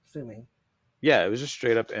 I'm assuming. Yeah, it was just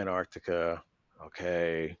straight up Antarctica.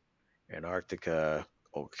 Okay, Antarctica.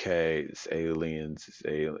 Okay, it's aliens. It's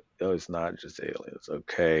alien. Oh, it's not just aliens.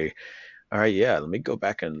 Okay. All right. Yeah. Let me go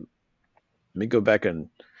back and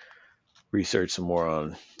research some more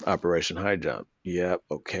on Operation High Jump. Yep.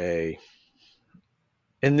 Okay.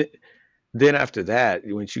 And then after that,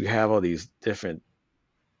 once you have all these different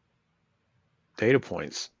data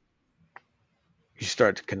points, you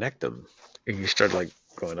start to connect them, and you start like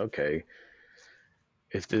going, okay,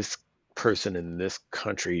 if this person in this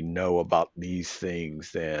country know about these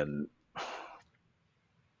things, then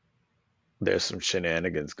there's some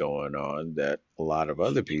shenanigans going on that a lot of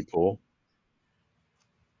other people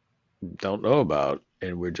don't know about,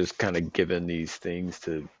 and we're just kind of given these things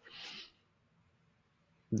to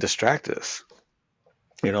distract us.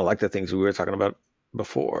 Like the things we were talking about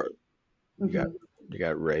before. You got Hmm. you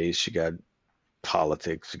got race, you got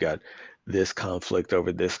politics, you got this conflict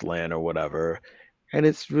over this land or whatever, and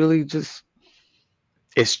it's really just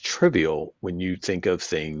it's trivial when you think of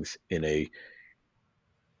things in a,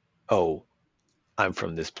 oh, I'm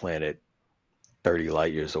from this planet 30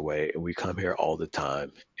 light years away and we come here all the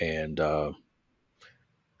time, and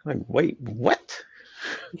like, wait, what?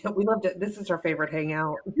 Yeah, we loved it. This is our favorite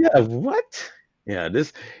hangout. Yeah, what? Yeah,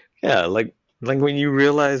 this, yeah, like when you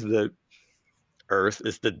realize that Earth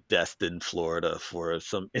is the destined Florida for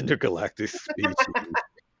some intergalactic species.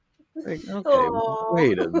 Like, okay, Oh,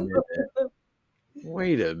 wait a minute.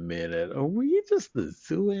 Wait a minute. Are we just the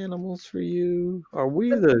zoo animals for you? Are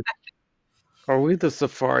we the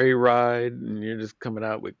safari ride and you're just coming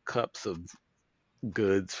out with cups of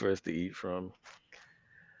goods for us to eat from?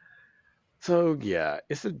 So yeah,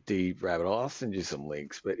 it's a deep rabbit hole. I'll send you some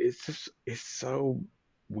links, but it's so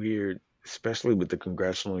weird, especially with the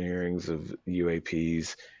congressional hearings of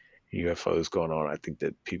UAPs, UFOs going on. I think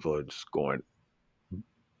that people are just going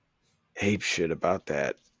ape shit about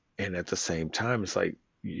that. And at the same time, it's like,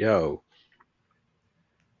 yo,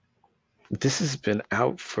 this has been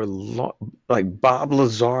out for long. Like Bob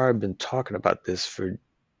Lazar had been talking about this for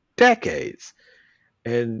decades,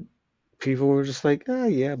 and people were just like, "Oh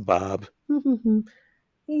yeah, Bob,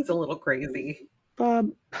 he's a little crazy.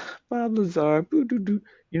 Bob, Bob Lazar, boo doo doo."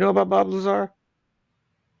 You know about Bob Lazar?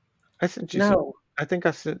 I sent you some. No, I think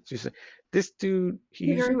I sent you some. This dude,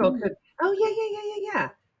 you very well could. Oh yeah, yeah, yeah, yeah, yeah,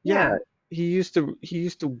 yeah, yeah. he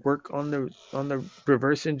used to work on the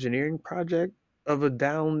reverse engineering project of a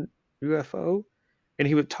down UFO, and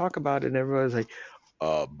he would talk about it, and everyone was like,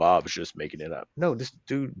 Bob's just making it up. No, this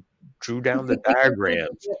dude drew down the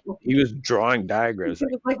diagrams. He was drawing diagrams. He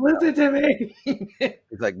was like, listen to me.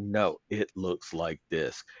 He's like, no, it looks like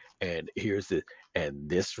this. And here's it. And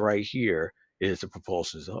this right here is the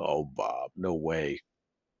propulsion. Oh, Bob, no way.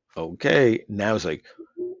 Okay. Now it's like,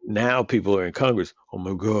 now people are in Congress. Oh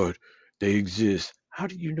my God, they exist. How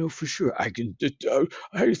do you know for sure?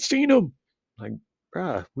 I've seen them. Like,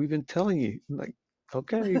 bruh, we've been telling you. I'm like,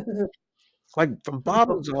 okay. Like from Bob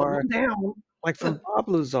Lazar, Calm down.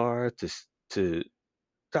 to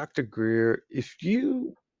Dr. Greer, if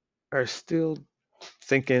you are still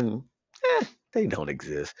thinking, they don't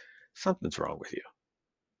exist, something's wrong with you.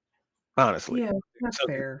 Honestly, Yeah, that's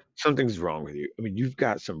something fair. something's wrong with you. I mean, you've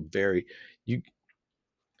got some very you.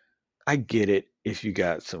 I get it if you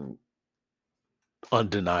got some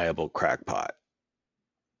undeniable crackpot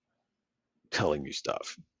telling you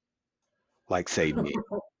stuff, like say me,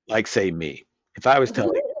 like say me. If I was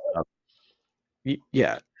telling you stuff,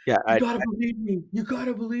 yeah, Yeah, You gotta believe me. You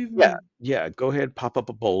gotta believe yeah, me. yeah. Go ahead, pop up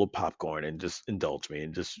a bowl of popcorn and just indulge me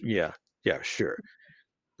and just yeah, yeah, sure.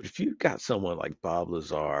 But if you've got someone like Bob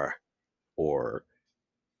Lazar or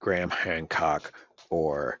Graham Hancock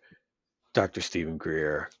or Dr. Stephen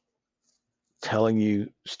Greer telling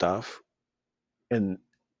you stuff and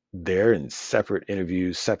they're in separate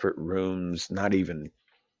interviews, separate rooms, not even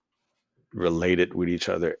related with each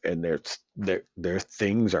other, and their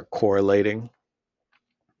things are correlating,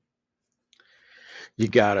 you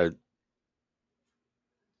gotta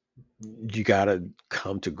you gotta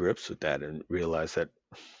come to grips with that and realize that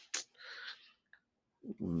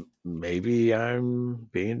maybe I'm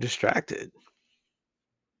being distracted.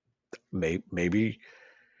 Maybe you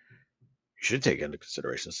should take into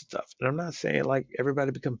consideration some stuff. And I'm not saying like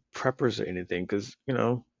everybody become preppers or anything, because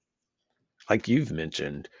like you've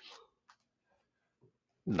mentioned,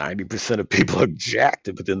 90% of people are jacked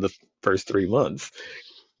within the first 3 months.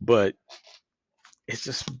 But it's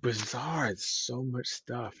just bizarre. It's so much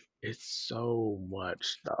stuff. It's so much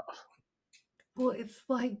stuff. Well, it's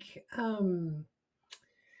like,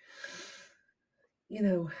 you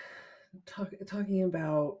know, talking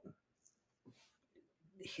about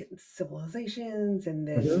hidden civilizations, and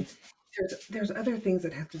Mhm. then there's other things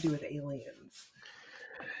that have to do with aliens.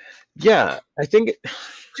 Yeah, It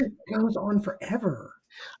just goes on forever.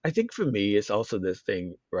 I think for me it's also this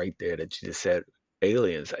thing right there that you just said,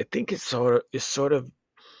 aliens. I think it's sort of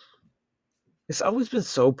it's always been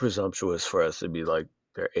so presumptuous for us to be like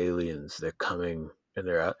they're aliens, they're coming and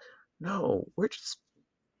they're out. No, we're just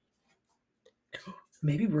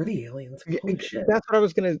Maybe we're the aliens. yeah, Holy shit. that's what I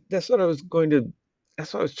was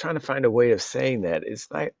trying to find a way of saying that. It's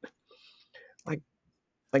like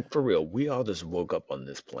like for real, we all just woke up on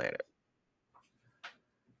this planet.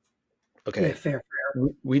 Yeah, Okay? fair.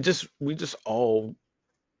 We just all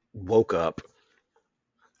woke up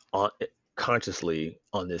on consciously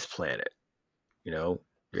on this planet. You know,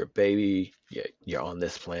 you're a baby, you're on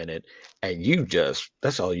this planet, and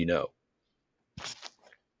that's all you know.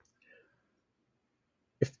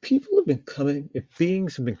 If beings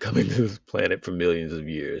have been coming to this planet for millions of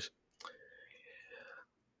years,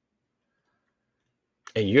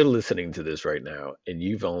 and you're listening to this right now, and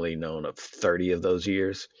you've only known of 30 of those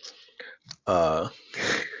years, uh,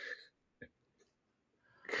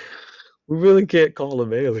 we really can't call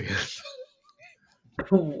them aliens.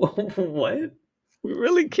 What? We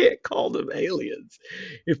really can't call them aliens.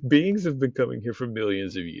 If beings have been coming here for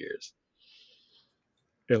millions of years,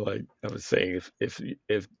 and like I was saying, if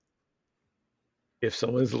if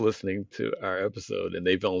someone's listening to our episode and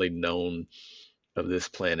they've only known of this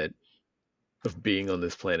planet, of being on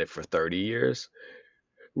this planet for 30 years,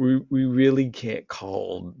 we really can't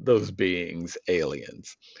call those beings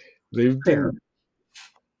aliens. They've Fair. been,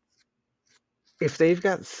 if they've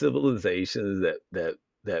got civilizations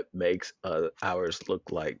that makes ours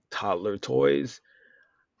look like toddler toys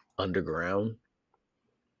underground,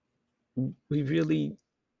 we really,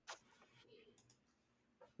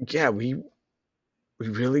 yeah, we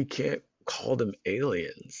really can't call them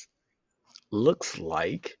aliens. Looks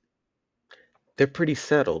like they're pretty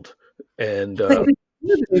settled. And We're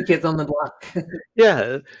the new kids on the block.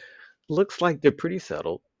 yeah, looks like they're pretty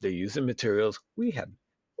settled. They're using materials we have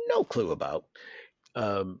no clue about.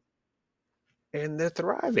 Um, and they're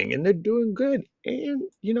thriving and they're doing good. And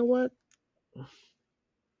you know what?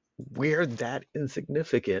 We're that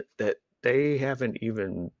insignificant that they haven't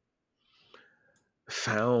even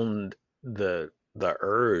found the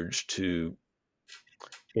urge to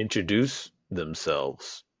introduce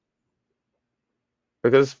themselves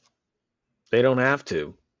because they don't have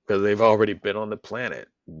to because they've already been on the planet.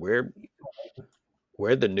 We're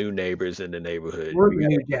the new neighbors in the neighborhood. We're We the got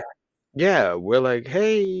new jack. yeah, we're like,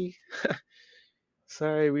 hey,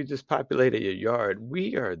 sorry, we just populated your yard.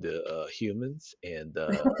 We are the humans, and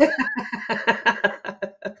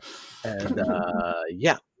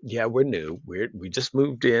yeah, yeah, we're new. We just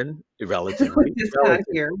moved in We just got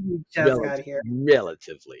here. We just got here.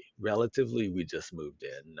 relatively, we just moved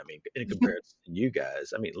in. I mean, in comparison to you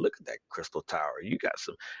guys, I mean, look at that crystal tower. You got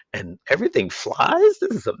some, and everything flies.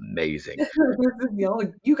 This is amazing. Y'all,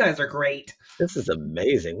 you guys are great. This is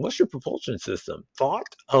amazing. What's your propulsion system?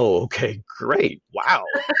 Thought? Oh, okay, great. Wow.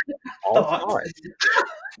 All Thought.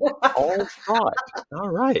 thought. All thought. All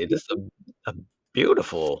right. This is a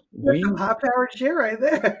beautiful. That's some high powered shit right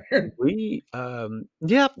there.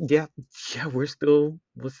 Yeah, yeah, yeah, we're still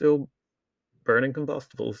burning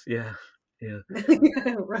combustibles. Yeah. Yeah.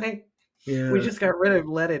 Right. We Yeah. just got rid of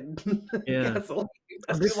leaded Yeah. gasoline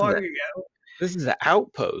Oh, not too long ago. this is an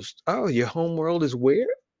outpost. Oh, your home world is where?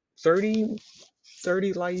 30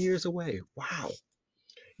 light years away. Wow.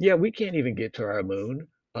 Yeah, we can't even get to our moon.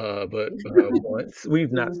 But once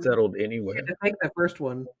we've not You settled had anywhere. to take the first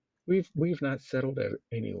one. We've not settled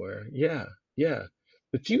anywhere. Yeah, yeah.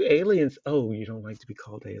 But you aliens, oh, you don't like to be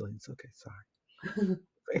called aliens. Okay, sorry.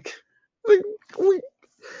 Like, like we,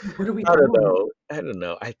 What are we I don't doing? know. I don't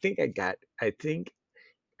know. I think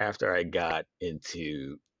after I got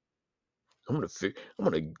into I'm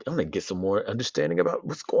gonna get some more understanding about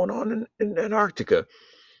what's going on in Antarctica.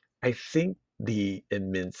 I think the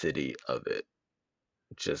immensity of it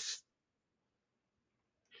just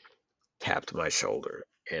tapped my shoulder,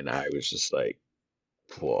 and I was just like,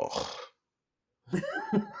 whoa,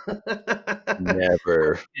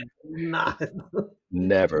 never, Not.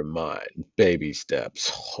 never mind. Baby steps.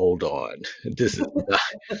 Hold on. This is not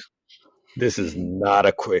this is not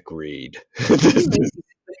a quick read. You This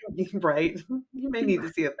may is right. You may need to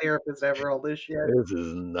see a therapist over all this shit. this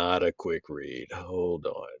is not a quick read. Hold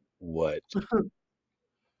on. What?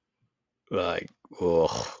 Like,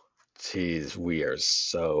 oh, geez, we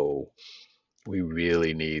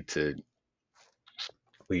really need to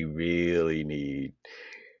we really need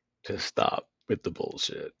to stop with the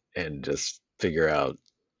bullshit and just figure out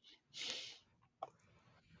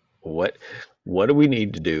what what do we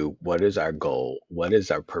need to do? What is our goal? What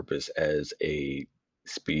is our purpose as a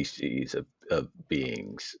species of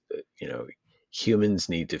beings? You know, humans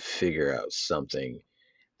need to figure out something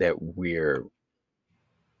that we're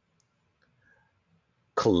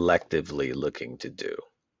collectively looking to do.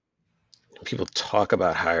 People talk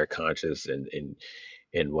about higher conscious and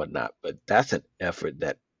whatnot, but that's an effort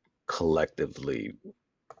that collectively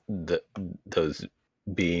the those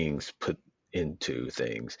beings put into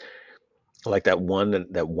things. Like that one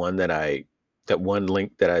link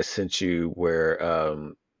that I sent you where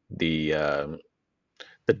the um,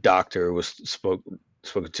 the doctor was spoken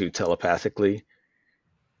to telepathically.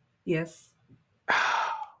 Yes.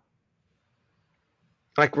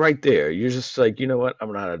 Like right there, you're just like, you know what?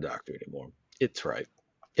 I'm not a doctor anymore. It's right.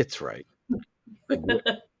 It's right. Like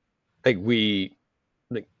like we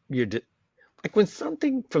like like when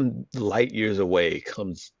something from light years away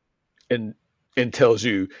comes and tells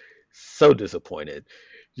you so disappointed.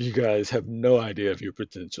 You guys have no idea of your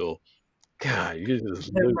potential. God, you just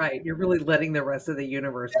lose. Right. You're really letting the rest of the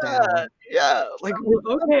universe Yeah, down. yeah. Like with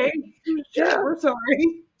Oh, okay. something, Shit, yeah. we're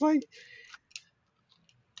sorry.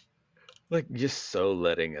 Like you're so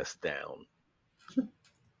letting us down.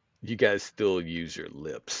 You guys still use your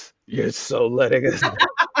lips. You're so letting us down.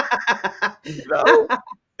 You know?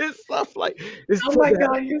 It's stuff like it's Oh to my that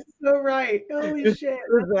god, you're so right. Holy it's shit, to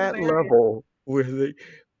that's that hilarious. level where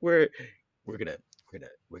where we're gonna we're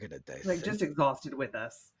gonna Like dissect. just exhausted with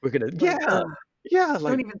us. We're gonna Like, yeah, yeah, don't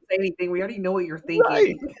like even say anything. We already know what you're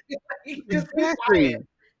right. thinking. Just be Exactly.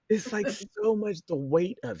 It's like so much the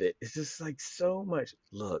weight of it. It's just like so much.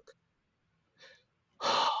 Look,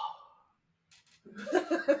 quiet.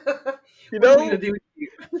 you What are we know, gonna do with you?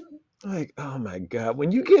 like, oh my God,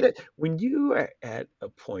 when you are at a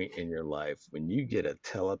point in your life when you get a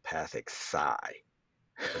telepathic sigh,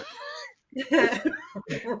 when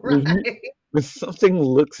you, Right. when something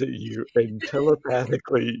looks at you and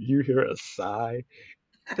telepathically you hear a sigh,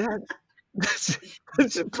 that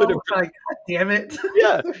that should put it, Oh my god damn it.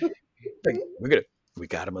 yeah, like we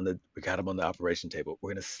got him on the operation table.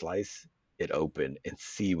 We're gonna slice it open and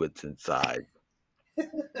see what's inside. And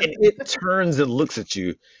it turns and looks at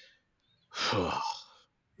you.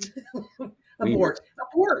 we were Abort.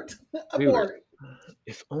 Abort. we were Abort.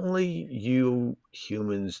 if only you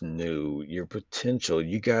humans knew your potential.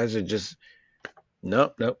 You guys are just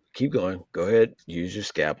nope, nope. Keep going. Go ahead. Use your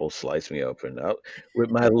scalpel. Slice me open.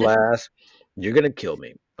 With my last, you're gonna kill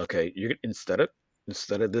me. Okay. You're instead of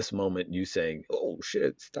this moment you saying, "Oh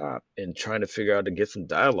shit, stop," and trying to figure out to get some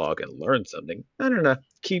dialogue and learn something. No, no, no.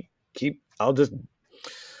 Keep. I'll Just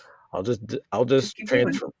just keep going.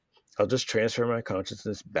 transfer. I'll just transfer my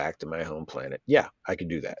consciousness back to my home planet. Yeah, I can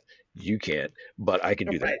do that. You can't, but I can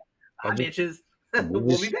All do that. right. I'll Bye, just bitches. we'll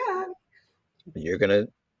We'll be just back. you're gonna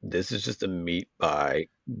this is just a meat pie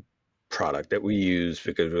product that we use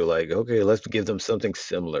because we're like, okay, let's give them something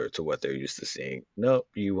similar to what they're used to seeing. No,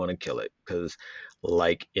 you want to kill it because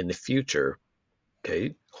like in the future,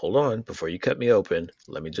 okay, hold on before you cut me open.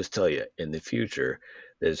 Let me just tell you, in the future,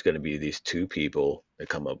 there's going to be these two people that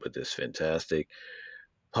come up with this fantastic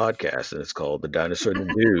podcast, and it's called The Dinosaur and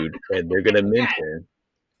the Dude, and they're going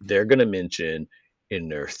to mention in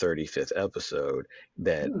their 35th episode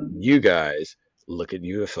that Hmm. you guys look at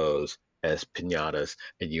UFOs as pinatas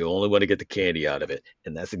and you only want to get the candy out of it.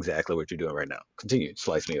 And that's exactly what you're doing right now. Continue,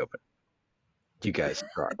 slice me open. You guys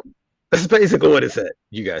suck. That's basically what it said.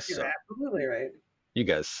 You guys You're suck. absolutely right. You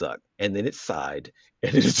guys suck. And then it sighed,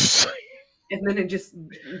 and it's just And then it just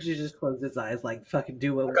closed its eyes like fucking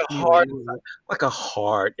do what like a me what hard, you want. like a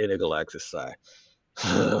hard intergalactic sigh.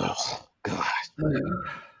 Oh, God,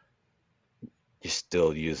 you're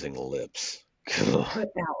still using lips. Put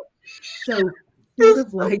out. So sort It's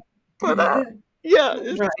of so like put out. Yeah,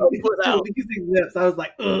 it's right, so put still out. using lips. I was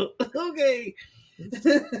like, okay. It's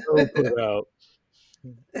so put out.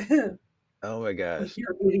 Oh my gosh.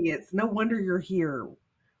 You're idiots. No wonder you're here.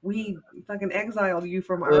 We fucking exiled you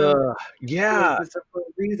from our solar Yeah, system for a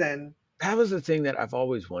reason. that was the thing that I've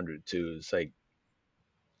always wondered too. Is like,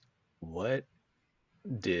 what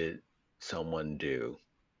did someone do?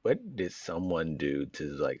 What did someone do to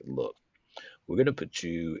like, look, we're gonna put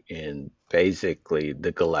you in basically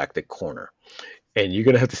the galactic corner, and you're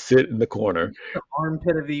gonna have to sit in the corner The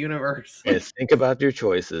armpit of the universe. and think about your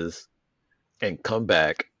choices and come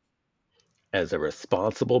back as a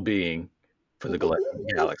responsible being for the galactic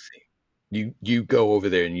galaxy. You go over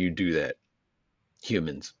there and you do that.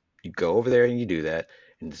 Humans, you go over there and you do that.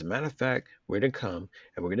 And as a matter of fact, we're gonna come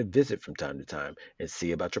and we're gonna visit from time to time and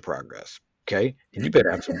see about your progress. Okay? And you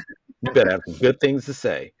better have some good things to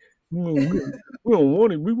say. "No, we don't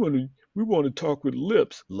want it. We want to talk with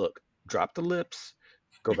lips. Look, drop the lips.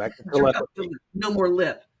 Go back to Drop the telepathy. lip. No more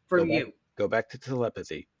lip Go from back you. go back to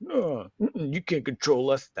telepathy. No, you can't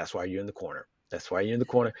control us. That's why you're in the corner. That's why you're in the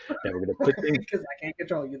corner. Now Because I can't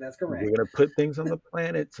control you. That's we're correct. gonna put things on the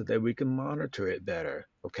planet so that we can monitor it better.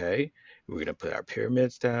 Okay? We're gonna put our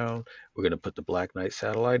pyramids down. We're gonna put the Black Knight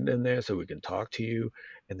satellite in there so we can talk to you,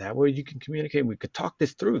 and that way you can communicate. We could talk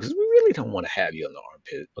this through because we really don't want to have you in the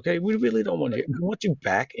armpit. Okay? We really don't want to. We want you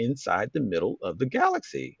back inside the middle of the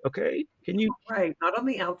galaxy. Okay? Can you? Right. Not on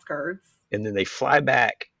the outskirts. And then they fly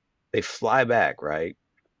back. They fly back, right?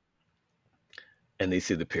 And they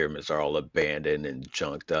see the pyramids are all abandoned and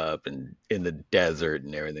junked up and in the desert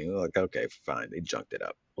and everything. They're like, okay, fine, they junked it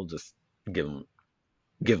up. We'll just give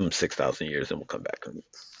them 6,000 years and we'll come back and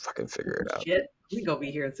fucking figure it out. Shit. We gonna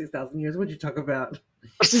be here in 6,000 years. What'd you talk about?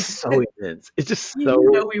 It's just so immense. It's just You so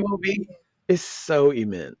know we will be. it's so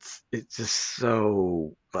immense. It's just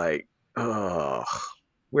so like, oh,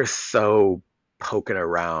 we're so poking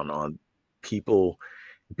around on people,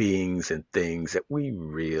 beings, and things that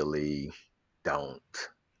don't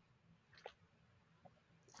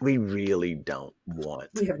we really don't want.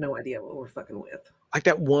 We have no idea what we're fucking with. Like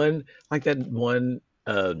that one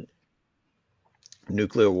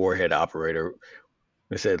nuclear warhead operator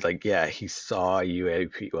who said like, yeah, he saw a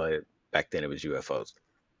UAP. Well, back then it was UFOs.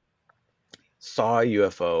 Saw a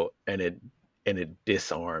UFO and it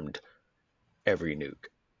disarmed every nuke.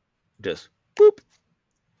 Just boop,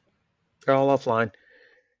 they're all offline,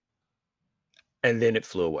 and then it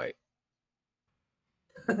flew away.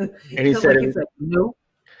 And he said Like it you was said, no,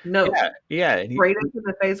 no. yeah, yeah, and he Straight up in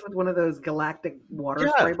the face with one of those galactic water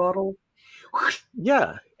yeah, spray bottles.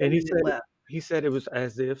 yeah, and And then it left. he said it was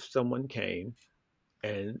as if someone came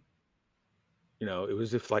and it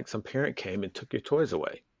was if like some parent came and took your toys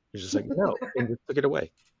away. You're just like, no, and just took it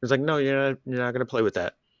away. It's like, no, you're not gonna play with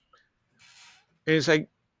that. And it's like,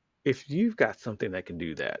 if you've got something that can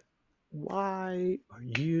do that, why are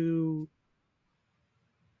you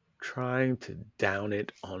trying to down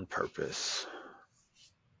it on purpose?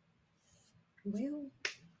 Well,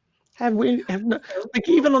 Have not, like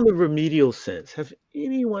even on the remedial sense, have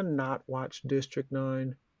anyone not watched District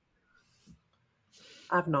 9?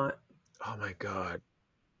 I've not. Oh my God.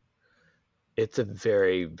 It's a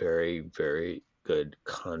very, very, very good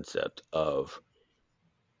concept of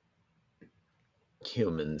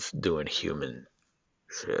humans doing human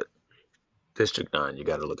shit. District 9, you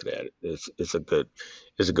got to look at it. It's a good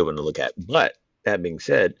one to look at. But that being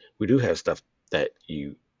said, we do have stuff that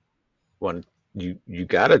want you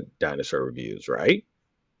got a dinosaur reviews, right?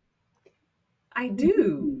 I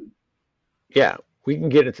do. Yeah, we can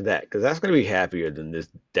get into that because that's going to be happier than this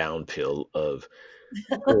downpill of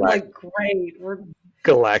galact- Like, great. We're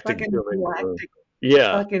galactic fucking doom and gloom. galactic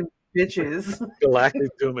Yeah, fucking bitches. galactic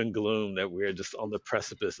doom and gloom that we're just on the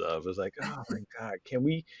precipice of. It's like, oh my God, can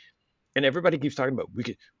we? And everybody keeps talking about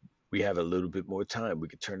we have a little bit more time. We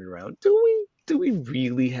could turn it around. Do we? Do we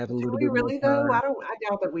really have a Do little we bit more really though? time? I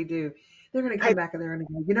doubt that we do. They're gonna I come back and they're gonna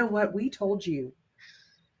go, you know what? We told you.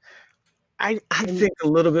 I And think a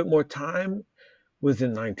little bit more time was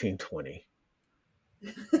in 1920.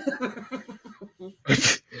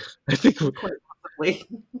 I think quite possibly.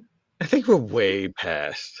 I think we're way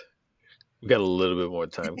past. We got a little bit more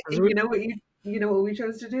time because You know what you know what we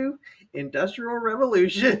chose to do? Industrial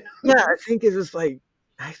revolution. yeah, I think it's just like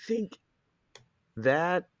I think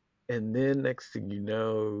that, and then next thing you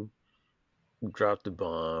know, drop the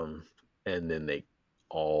bomb, and then they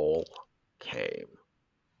all came.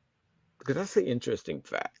 Because that's the interesting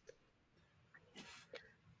fact.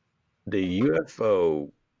 The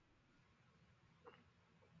UFO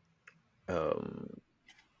um,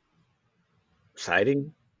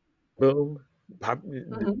 sighting boom, the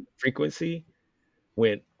Mhm. frequency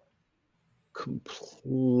went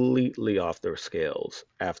completely off their scales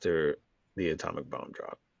after the atomic bomb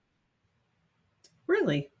drop.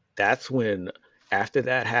 Really? That's when, after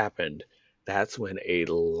that happened, that's when a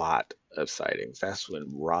lot of sightings, that's when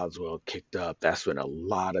Roswell kicked up. That's when a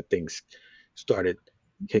lot of things started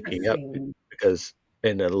kicking up Interesting. because,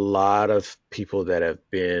 and a lot of people that have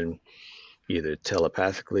been either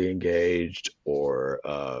telepathically engaged or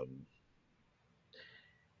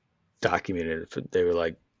documented, they were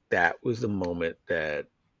like, that was the moment that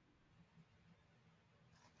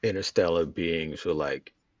interstellar beings were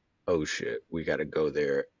like, oh shit, we got to go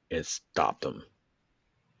there and stop them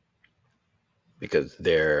because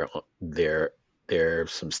they're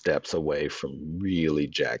some steps away from really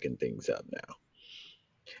jacking things up now.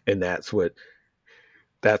 And that's what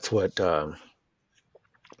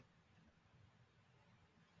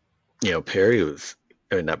Perry was,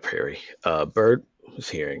 I mean, not Perry, Bird was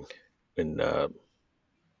hearing, and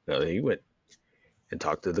he went and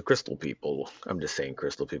talked to the crystal people. I'm just saying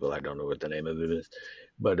crystal people. I don't know what the name of it is,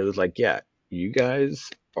 but it was like, yeah, you guys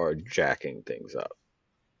are jacking things up,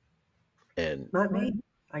 and Might be.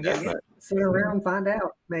 I that's guess not sit around and find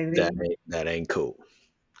out, maybe. that ain't cool.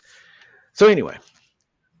 So anyway,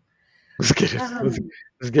 let's get it. Um,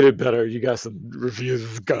 Let's get it better. You got some reviews.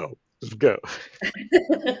 Let's go. Let's go.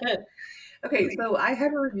 okay, so I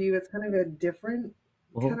had a review. It's kind of a different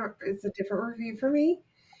Uh-huh. it's a different review for me.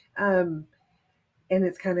 Um, and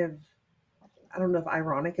it's kind of, I don't know if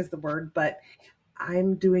ironic is the word, but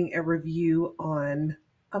I'm doing a review on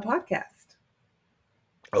a podcast.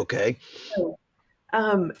 Okay. So,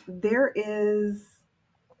 there is,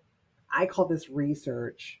 I call this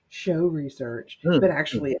research, show research, but Hmm.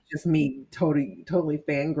 actually it's just me totally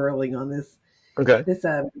fangirling on Okay. this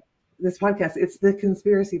this podcast. It's the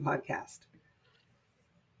Conspiracy Podcast.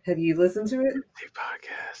 Have you listened to it?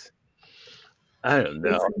 Podcast. I don't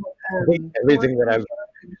know. It's I think everything that Jordan I've.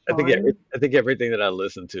 and I think Sean. I think everything that I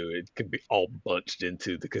listen to it could be all bunched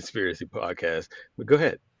into the conspiracy podcast. But go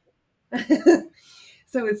ahead.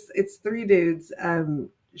 So it's three dudes,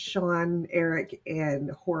 Sean, Eric,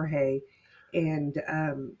 and Jorge, and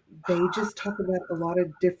they just talk about a lot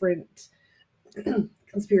of different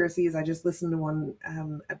conspiracies. I just listened to one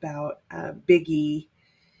about Biggie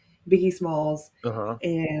Smalls, Uh huh.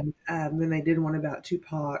 and then they did one about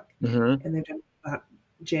Tupac, Mm-hmm. and they've done about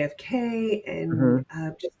JFK, and Mm-hmm.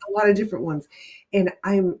 just a lot of different ones. And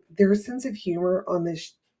their sense of humor on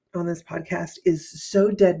this podcast is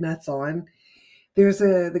so dead nuts on. There's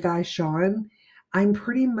the guy Sean. I'm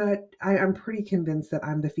pretty convinced that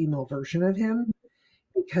I'm the female version of him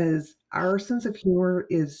because our sense of humor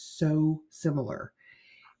is so similar.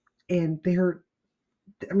 And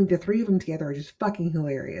I mean, the three of them together are just fucking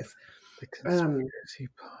hilarious. The Um, conspiracy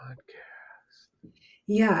podcast.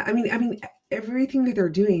 yeah, I mean, everything that they're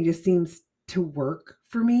doing just seems to work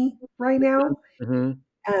for me right now. Mm-hmm.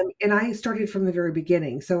 And I started from the very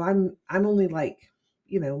beginning, so I'm only like,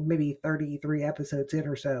 maybe 33 episodes in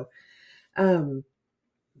or so. Um,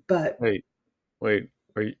 but Wait, wait.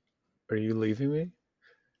 Are you are you leaving me?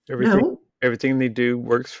 Everything no, everything they do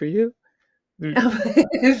works for you?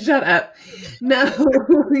 Mm. shut up. No,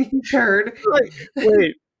 you turd. Wait,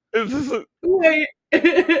 wait. Is this a, Wait. Are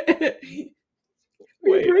you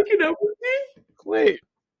wait, breaking up with wait.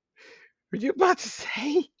 Were you about to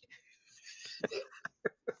say? me?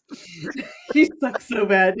 You suck so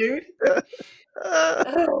bad, dude.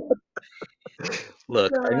 Oh,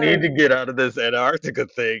 Look, I need God. to get out of this Antarctica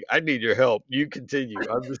thing. I need your help. You continue.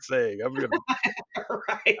 I'm just saying.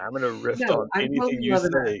 Right. I'm gonna riff No, on I'm anything totally you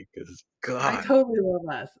loving us. say because I God, totally love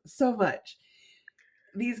us so much.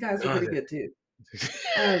 These guys are God, pretty good too.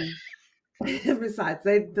 Um, besides,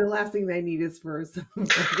 the last thing they need is for some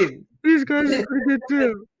fucking these guys are pretty good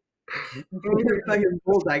too. Oh fucking that's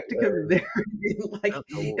bull dyke to come in hilarious. there and be like, That's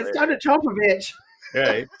it's time to hilarious. chomp a bitch.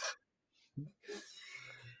 Right.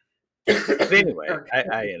 But anyway, Or I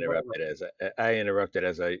whatever. interrupted I interrupted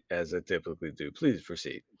as I typically do. Please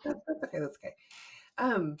proceed. That's okay. That's okay.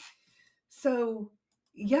 Um, so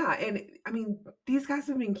yeah, and I mean, these guys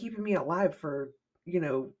have been keeping me alive for, you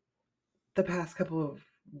know, the past couple of,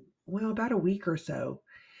 well, about a week or so.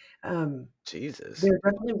 Um, Jesus. they're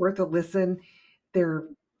definitely worth a listen. They're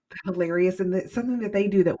hilarious, and something that they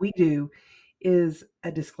do that we do is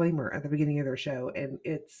a disclaimer at the beginning of their show, and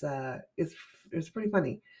it's pretty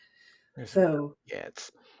funny. There's some So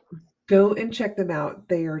cats. Go and check them out.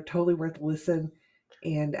 They are totally worth a listen.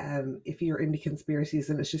 And if you're into conspiracies,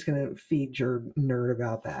 then it's just going to feed your nerd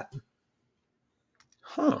about that.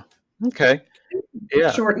 Huh. Okay.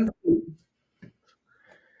 Yeah. Short and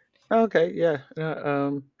Okay. Yeah.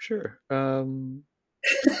 Sure. sweet.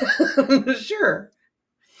 Sure.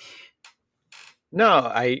 No,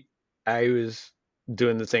 I was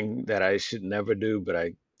doing the thing that I should never do, but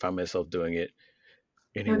I found myself doing it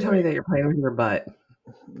Don't tell me anyway. that you're playing with your butt.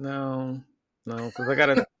 No, no, because I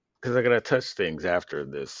gotta touch things after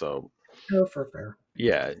this. So Go for fair.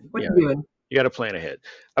 yeah, What yeah, you doing? you got to plan ahead.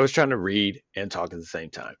 I was trying to read and talk at the same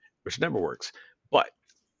time, which never works. But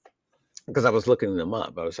because I was looking them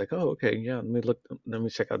up, I was like, oh, okay, yeah, let me look, let me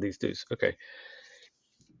check out these dudes. Okay,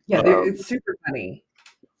 Yeah, um, it's super funny.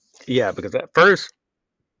 yeah, because at first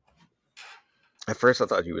I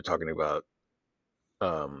thought you were talking about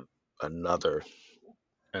um another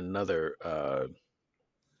another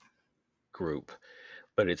group,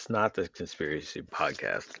 but it's not the conspiracy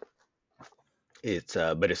podcast. It's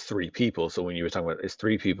but it's three people. So when you were talking about it's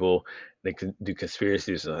three people, they can do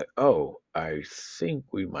conspiracies. And like, oh, I think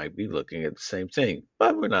we might be looking at the same thing,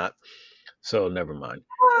 but we're not. So never mind.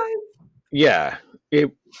 Yeah,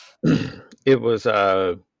 it it was.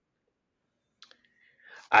 I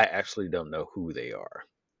actually don't know who they are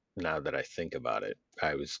now that I think about it.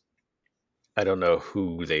 I don't know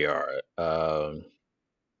who they are.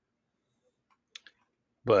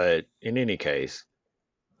 But in any case,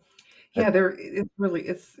 I, Yeah, they're it's really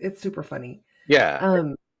it's super funny. yeah,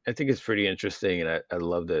 Um, I think it's pretty interesting, and I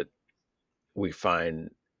love that we find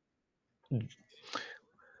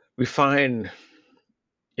we find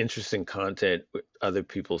interesting content with other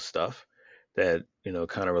people's stuff that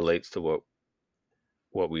kind of relates to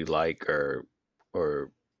what we like or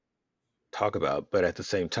talk about, but at the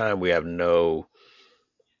same time we have no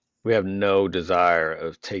desire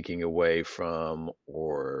of taking away from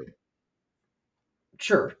or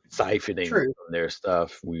sure, siphoning true. from their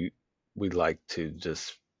stuff. We like to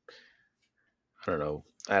just, I don't know,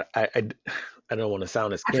 I don't want to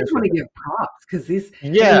sound as I just cancer. want to give props because these.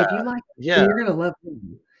 I mean, Yeah, if you like, us, then yeah, you're gonna love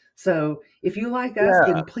them. So if you like us, yeah,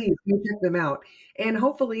 then please go check them out. And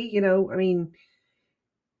hopefully, I mean,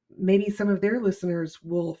 maybe some of their listeners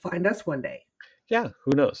will find us one day. yeah.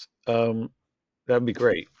 Who knows? That'd be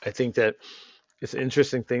great. I think that it's an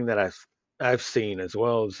interesting thing that I've seen as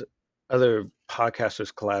well as other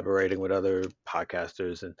podcasters collaborating with other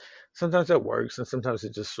podcasters, and sometimes that works, and sometimes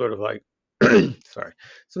it just sort of like, sorry,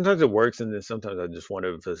 sometimes it works, and then sometimes I just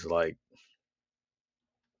wonder if it's like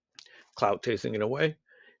clout chasing in a way,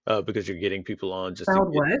 because you're getting people on just to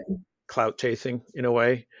Proud get what? clout chasing in a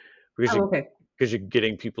way, because Oh, you okay. because you're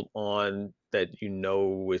getting people on that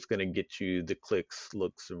is going to get you the clicks,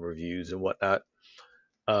 looks, and reviews and whatnot.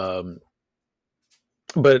 Um,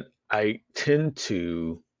 but I tend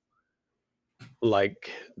to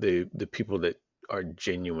like the people that are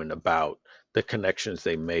genuine about the connections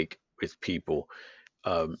they make with people.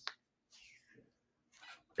 Um,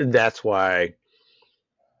 and that's why I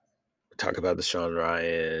talk about the Sean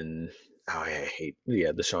Ryan. Oh, I hate,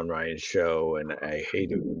 yeah, the Sean Ryan show, and I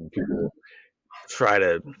hate it when people try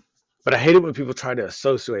to. But I hate it when people try to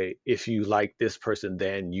associate, if you like this person,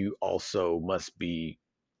 then you also must be,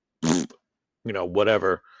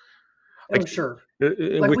 whatever. Oh, Like, sure.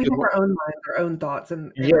 Like which we is have our own minds, our own thoughts,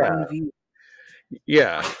 and our yeah, own views.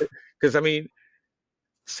 yeah. Because I mean,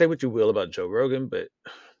 say what you will about Joe Rogan, but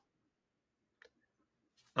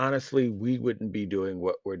honestly, we wouldn't be doing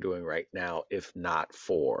what we're doing right now if not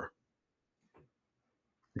for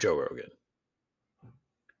Joe Rogan.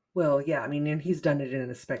 Well, yeah, I mean, and he's done it in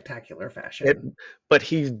a spectacular It, fashion. but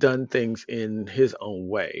he's done things in his own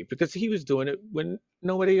way because he was doing it when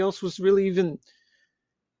nobody else was really even.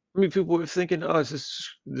 I mean, people were thinking, "Oh, it's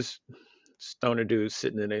this stoner dude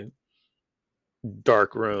sitting in a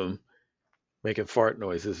dark room making fart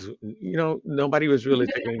noises." Nobody was really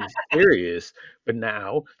taking him serious. But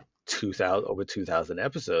now, 2,000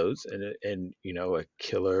 episodes and a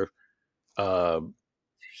killer um,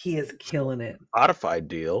 He is killing it, Spotify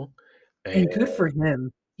deal, and and good for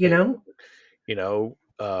him. You and know,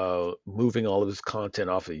 moving all of his content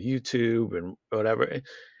off of YouTube and whatever.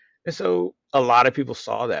 And so a lot of people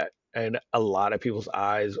saw that, and a lot of people's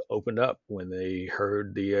eyes opened up when they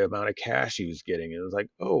heard the amount of cash he was getting. It was like,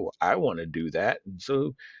 oh, I want to do that. And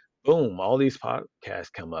so, boom, all these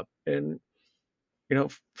podcasts come up, and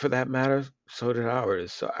for that matter, so did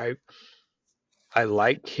ours. So I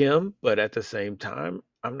like him, but at the same time,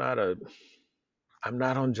 I'm not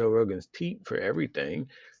on Joe Rogan's team for everything,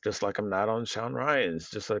 just like I'm not on Sean Ryan's,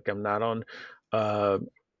 just like I'm not on uh,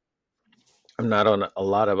 I'm not on a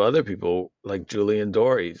lot of other people like Julian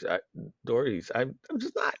Dory's. I'm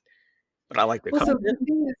just not. But I like the Well, so content. the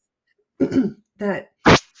thing is that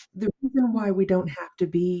the reason why we don't have to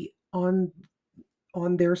be on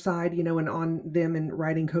their side, and on them and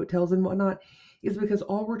riding coattails and whatnot, is because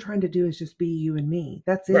all we're trying to do is just be you and me.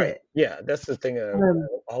 That's Right. it. Yeah, that's the thing Um,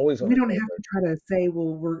 I always want we to don't say. have to try to say,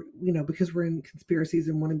 well, because we're in conspiracies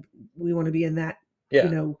and we want to be in that, you Yeah.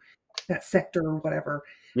 know, that sector or whatever.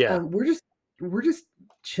 Yeah. We're just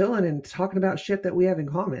chilling and talking about shit that we have in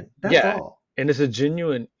common. That's Yeah. all. And it's a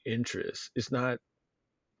genuine interest. It's not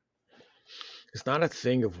a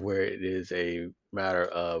thing of where it is a matter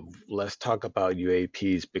of let's talk about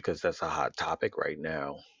UAPs because that's a hot topic right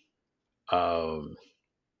now. Um,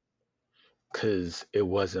 because it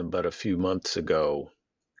wasn't but a few months ago,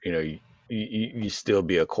 you still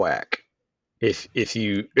be a quack. If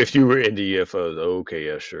you were into UFOs, okay,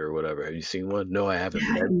 yeah, sure, whatever. Have you seen one? No, I haven't,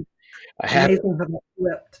 Yeah, but and I haven't. amazing how that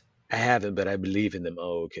flipped. I haven't, but I believe in them.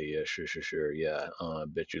 Oh, okay, yeah, sure, sure, sure, yeah. I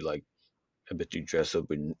bet you dress up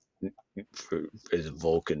for, as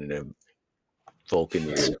Vulcan and Vulcan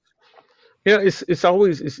ears. Yeah,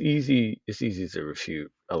 it's easy to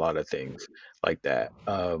refute a lot of things like that.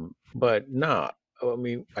 But nah, I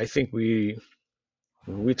mean, I think when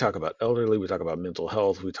we talk about elderly, we talk about mental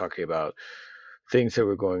health, we talk about things that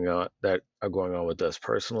are going on with us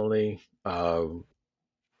personally.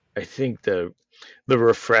 I think the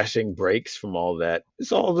refreshing breaks from all that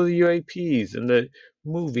is all the UAPs and the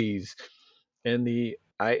movies and the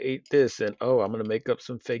I ate this and oh I'm gonna make up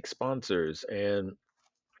some fake sponsors and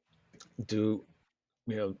do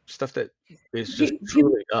stuff that is just People,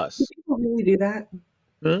 truly do us. people really do that?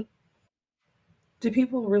 Hmm? Do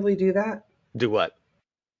people really do that? Do what?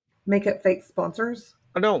 Make up fake sponsors?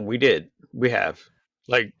 Oh no, we did. We have.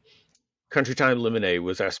 Like Country Time Lemonade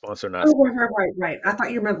was our sponsor, not Oh, right, right, right, right. I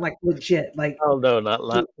thought you meant like legit, like oh no, not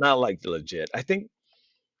like legit. I think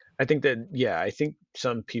that yeah, I think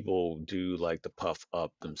some people do like to puff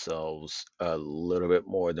up themselves a little bit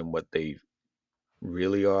more than what they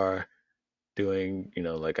really are doing.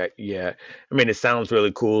 Like I mean it sounds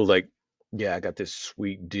really cool. Like yeah, I got this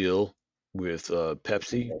sweet deal with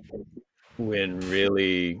Pepsi when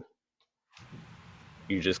really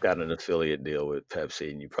you just got an affiliate deal with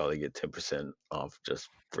Pepsi and you probably get 10% off just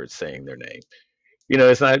for saying their name.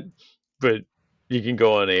 It's not, but you can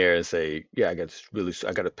go on air and say, yeah, I got a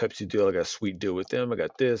Pepsi deal. I got a sweet deal with them. I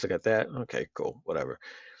got this, I got that. Okay, cool, whatever.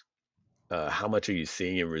 How much are you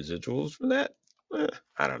seeing in residuals from that? Eh,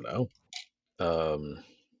 I don't know. Um,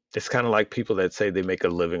 it's kind of like people that say they make a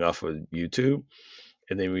living off of YouTube.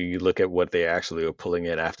 And then when you look at what they actually are pulling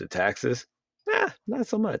in after taxes, not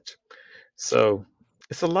so much. So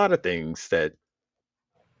it's a lot of things that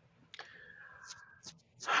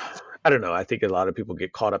I don't know. I think a lot of people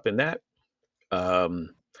get caught up in that.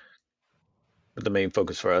 Um, but the main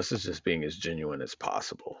focus for us is just being as genuine as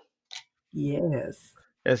possible. yes.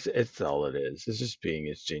 It's all it is. It's just being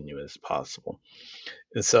as genuine as possible.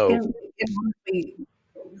 And so, And honestly,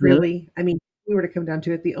 mhm. really, I mean, if we were to come down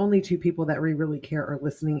to it, the only two people that we really care are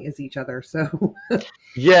listening is each other. So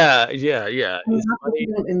Yeah, yeah, yeah. It's not that we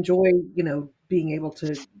funny. don't enjoy, being able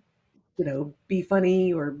to, be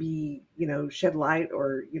funny or shed light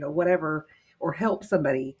or, whatever, or help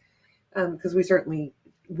somebody. Because we certainly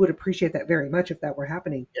would appreciate that very much if that were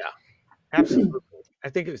happening. Yeah, absolutely. I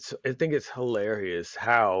think it's hilarious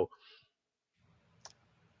how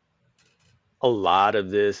a lot of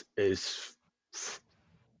this is,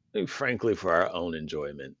 frankly, for our own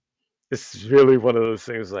enjoyment. It's really one of those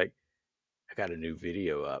things like I got a new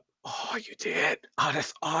video up. Oh, you did? Oh,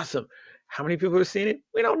 that's awesome. How many people have seen it?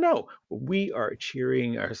 We don't know. We are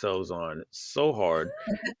cheering ourselves on so hard.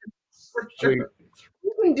 For I mean, sure.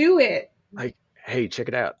 We can do it. like, hey, check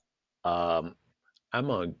it out. Um, I'm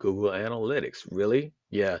on Google Analytics. Really?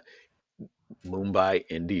 Yeah, Mumbai,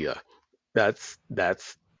 India. That's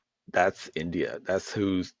India. That's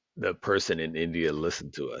who's the person in India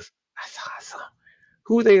listened to us. That's awesome.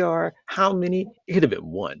 Who they are, how many? It could have been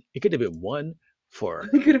one. It could have been one for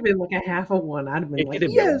It could have been like a half of one. I'd have been It like, could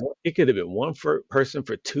have been yes. one, it could have been one for person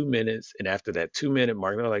for 2 minutes, and after that 2 minute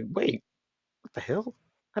mark, they're like, "Wait, what the hell?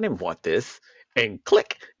 I didn't want this," and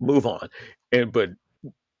click, move on. And but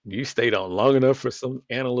you stayed on long enough for some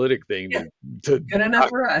analytic thing Yeah, to good enough doc-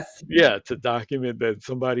 for us. yeah to document that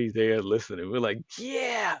somebody's there listening. We're like,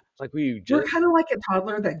 yeah, like we We're just kind of like a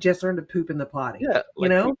toddler that just learned to poop in the potty, yeah, you like we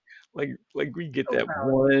know? like we get So that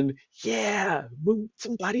proud. one, yeah, move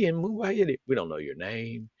somebody and move out here. We don't know your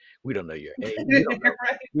name, we don't know your age, we don't know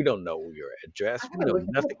Right? we don't know your I address, we gotta know look it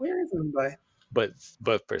up. nothing. Where is Mumbai?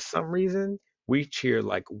 But for some reason, we cheer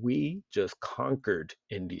like we just conquered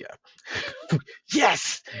India.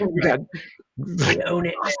 Yes, we Right. got like, We own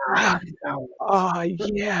it now. ah, It's ours. oh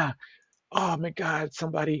yeah, oh my God,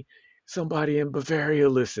 somebody in Bavaria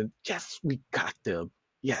listened. Yes, we got them.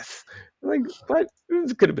 Yes. Like, but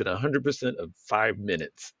it could have been 100% of 5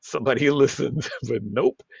 minutes. Somebody listened, but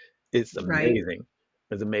nope. It's Right. amazing.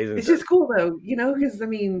 It's amazing It's to just cool though, because I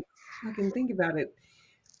mean, fucking think about it.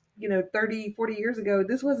 30, 40 years ago,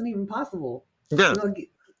 this wasn't even possible. yeah. Like,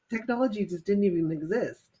 technology just didn't even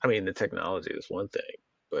exist. I mean, the technology is one thing,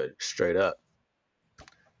 but straight up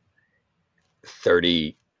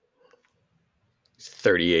 30,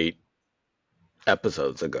 38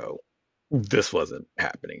 episodes ago, this wasn't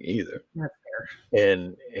happening either. That's fair.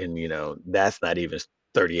 And that's not even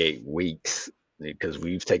 38 weeks because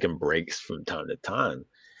we've taken breaks from time to time.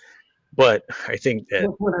 But I think that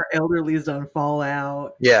Look, when our elderly's done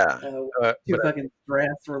fallout, yeah, uh, too but fucking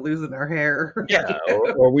stressed, we're losing our hair. yeah,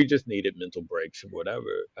 or we just needed mental breaks or whatever.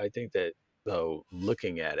 I think that though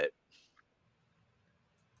looking at it,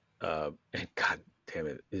 and God damn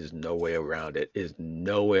it, is no way around it. Is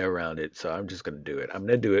no way around it. So I'm just gonna do it. I'm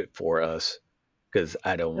gonna do it for us because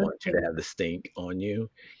I don't want you to Okay. have the stink on you.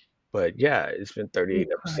 But yeah, it's been Oh, 38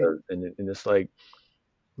 Christ. episodes, and it's like,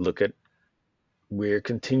 look at we're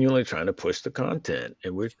continually trying to push the content,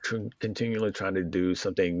 and we're continually trying to do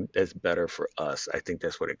something that's better for us. I think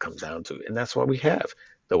that's what it comes down to, and that's why we have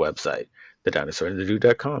the website,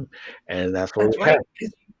 thedinosaurandthedude.com, and that's why we That's have right.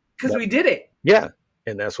 Because that. we did it. Yeah,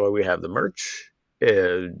 and that's why we have the merch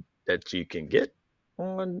that you can get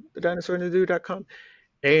on thedinosaurandthedude.com,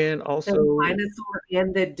 and And also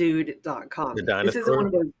dinosaurandthedude.com. the This isn't one dinosaur,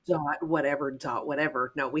 of those dot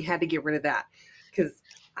whatever. No, we had to get rid of that because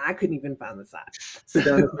I couldn't even find the site. the So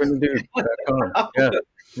dinosaurandthedude.com. Yeah,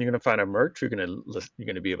 you're gonna find our merch. You're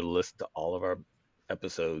gonna be able to listen to all of our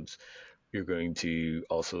episodes. You're going to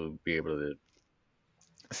also be able to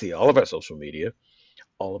see all of our social media,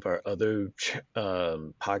 all of our other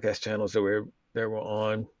podcast channels that we're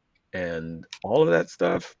on, and all of that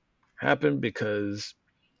stuff happened because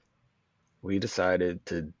we decided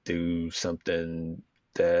to do something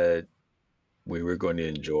that we were going to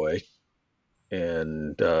enjoy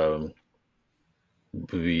and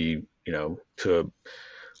be, to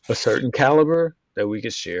a certain caliber that we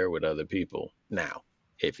could share with other people. Now,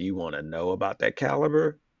 if you want to know about that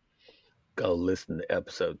caliber, go listen to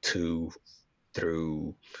episode 2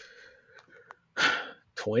 through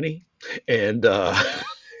 20, and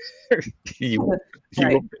you you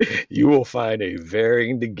right. will you will find a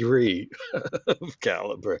varying degree of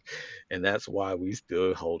caliber, and that's why we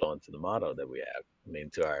still hold on to the motto that we have. I mean,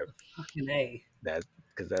 to our Fucking A. that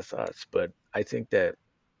because that's us. But I think that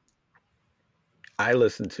I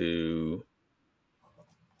listen to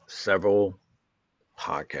several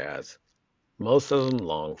podcasts, most of them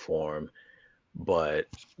long form, but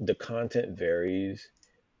the content varies,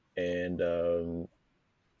 and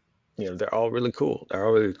they're all really cool. They're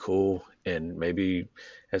all really cool, and maybe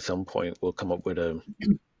at some point we'll come up with a.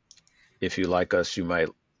 If you like us, you might,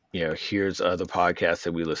 here's other podcasts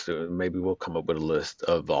that we listen to. Maybe we'll come up with a list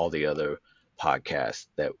of all the other podcasts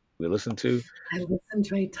that we listen to. I listen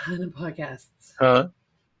to a ton of podcasts. Huh?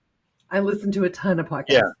 I listen to a ton of Yeah.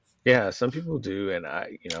 podcasts. Yeah, some people do, and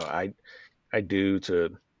I do to a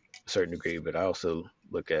certain degree, but I also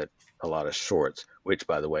look at a lot of shorts, which,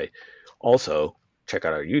 by the way, also check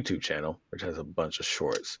out our YouTube channel, which has a bunch of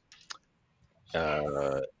shorts. Yes.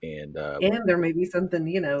 And And there may be something,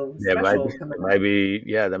 there might be, special coming there up. might be,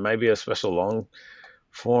 yeah, there might be a special long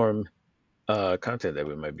form content that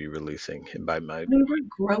we might be releasing. It might, I mean, we're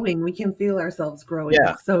growing. We can feel ourselves growing.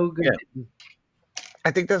 yeah, It's so good. yeah.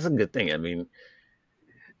 I think that's a good thing. I mean,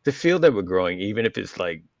 to feel that we're growing, even if it's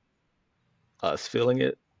like us feeling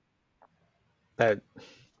it, that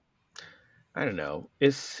I don't know.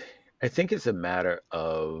 I think it's a matter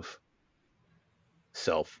of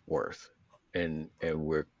self-worth, and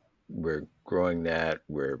we're growing that.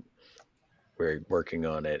 We're working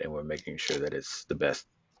on it, and we're making sure that it's the best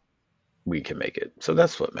we can make it. So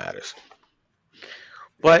that's what matters.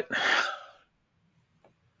 But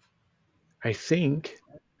I think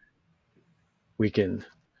we can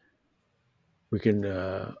we can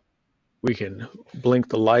uh, we can blink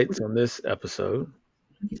the lights on this episode,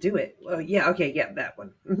 We can do it. Well, yeah, okay, yeah, that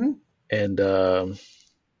one. and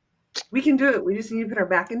We can do it. We just need to put our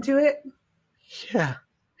back into it. yeah,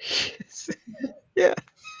 yeah,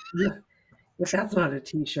 If that's not a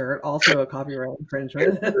T-shirt, also a copyright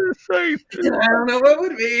infringement. that's right. And I don't know what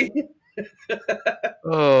would be.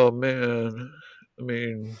 Oh man, I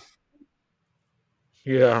mean,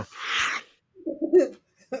 yeah.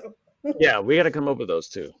 Yeah, we got to come up with those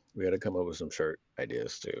too. We got to come up with some shirt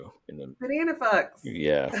ideas too. Banana fucks.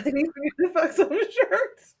 Yeah, I need banana fucks on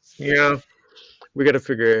shirts. yeah, we got to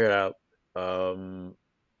figure it out. Um,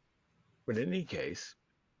 but in any case,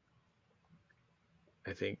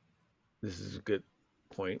 I think this is a good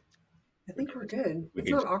point. I think we're good. We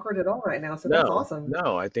It's could not awkward at all right now, so that's no, awesome.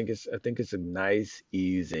 no. I think it's a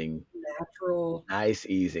Natural. nice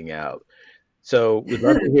easing out. So we'd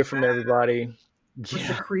love to hear from everybody. We're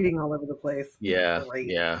Yeah, secreting all over the place. yeah, Great.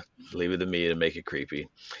 yeah. Leave it to me to make it creepy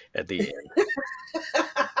at the end.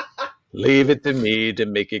 Leave it to me to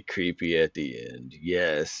make it creepy at the end.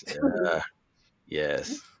 Yes,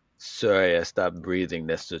 yes. Sorry, I stopped breathing.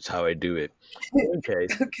 That's just how I do it. In any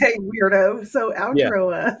case, Okay, weirdo. So yeah,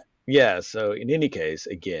 outro us. yeah. So in any case,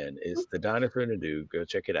 again, it's the Dinosaur to Do. Go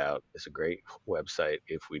check it out. It's a great website,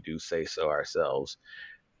 if we do say so ourselves.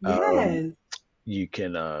 Um, Yes, you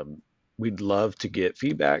can. We'd love to get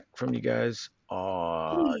feedback from you guys.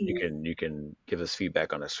 You please. can give us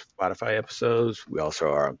feedback on our Spotify episodes. We also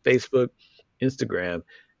are on Facebook, Instagram,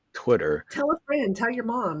 Twitter. Tell a friend. Tell your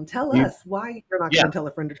mom. Tell You, us why you're not yeah, going to tell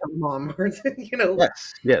a friend or tell a mom. Or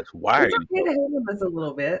yes, yes. Why are it's you okay to hate on us a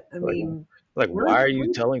little bit. I like mean, we're, why are you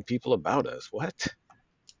we're telling people about us? What?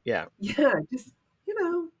 Yeah, yeah, just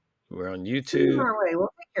we're on send them YouTube, our way. We'll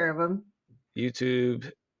take care of them.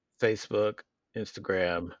 YouTube, Facebook,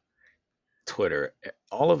 Instagram, Twitter.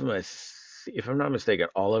 All of them, if I'm not mistaken,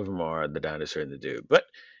 all of them are the Dinosaur and the Dude. But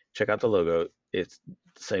check out the logo. It's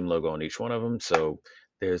the same logo on each one of them. So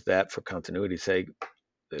there's that for continuity's sake.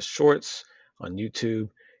 There's shorts on YouTube,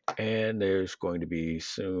 and there's going to be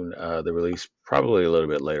soon the release, probably a little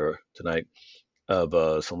bit later tonight,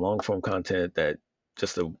 of some long form content that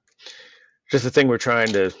just the just the thing we're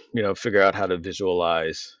trying to figure out how to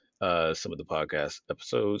visualize some of the podcast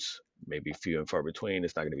episodes. Maybe few and far between.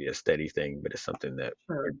 It's not going to be a steady thing, but it's something that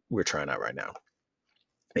Sure. we're trying out right now.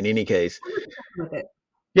 In any case, I'm just with it.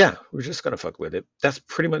 yeah, we're just gonna fuck with it. That's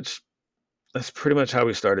pretty much how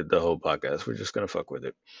we started the whole podcast. We're just gonna fuck with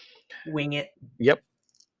it. Wing it. Yep.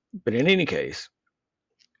 But in any case,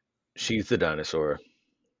 she's the dinosaur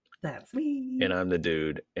That's me. and I'm the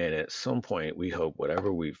dude. And at some point, we hope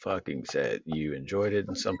whatever we fucking said, you enjoyed it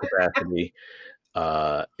in some capacity.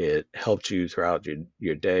 It helped you throughout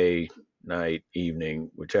your day, night,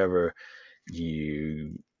 evening, whichever.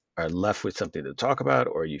 You are left with something to talk about,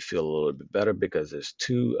 or you feel a little bit better because there's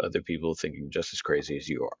two other people thinking just as crazy as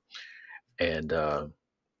you are. And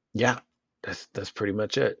yeah, that's pretty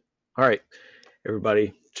much it. All right,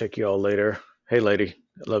 everybody, check you all later. Hey, lady,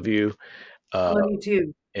 I love you. I Uh, love you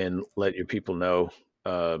too. and let your people know.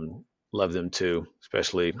 Love them too,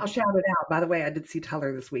 especially. I'll shout it out. By the way, I did see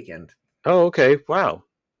Tyler this weekend. Oh, okay. Wow.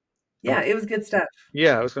 Yeah, Oh, it was good stuff.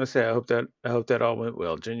 yeah. I was gonna say. I hope that all went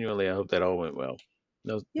well. Genuinely, I hope that all went well.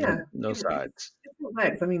 No, no, Yeah, no sides. it's not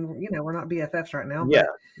nice. I mean, we're not BFFs right now, Yeah,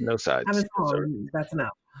 but no I sides. was home. That's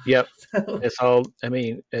enough. Yep. So, It's all. I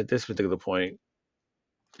mean, at this particular point,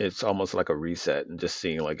 it's almost like a reset and just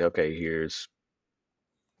seeing like, okay, here's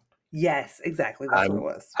yes, exactly. That's what it I'm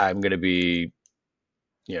was. I'm gonna be,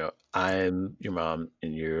 I'm your mom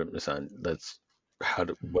and you're the son. Let's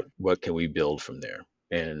what can we build from there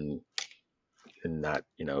and not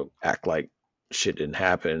act like shit didn't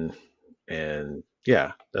happen and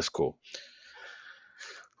yeah, that's cool.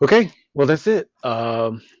 Okay, well that's it.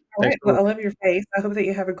 All Thanks right. Well, for I love your face. I hope that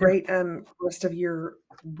you have a yeah, great rest of your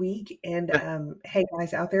week. And yeah, hey,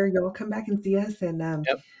 guys out there, y'all come back and see us and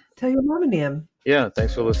yep, tell your mom and them. yeah.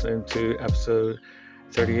 Thanks for listening to episode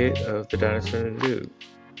 38 of the Dinosaur and the Dude.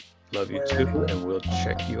 Love you too, Word. and we'll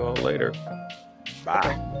check you all later. Okay.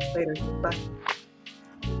 Bye. Later. Bye.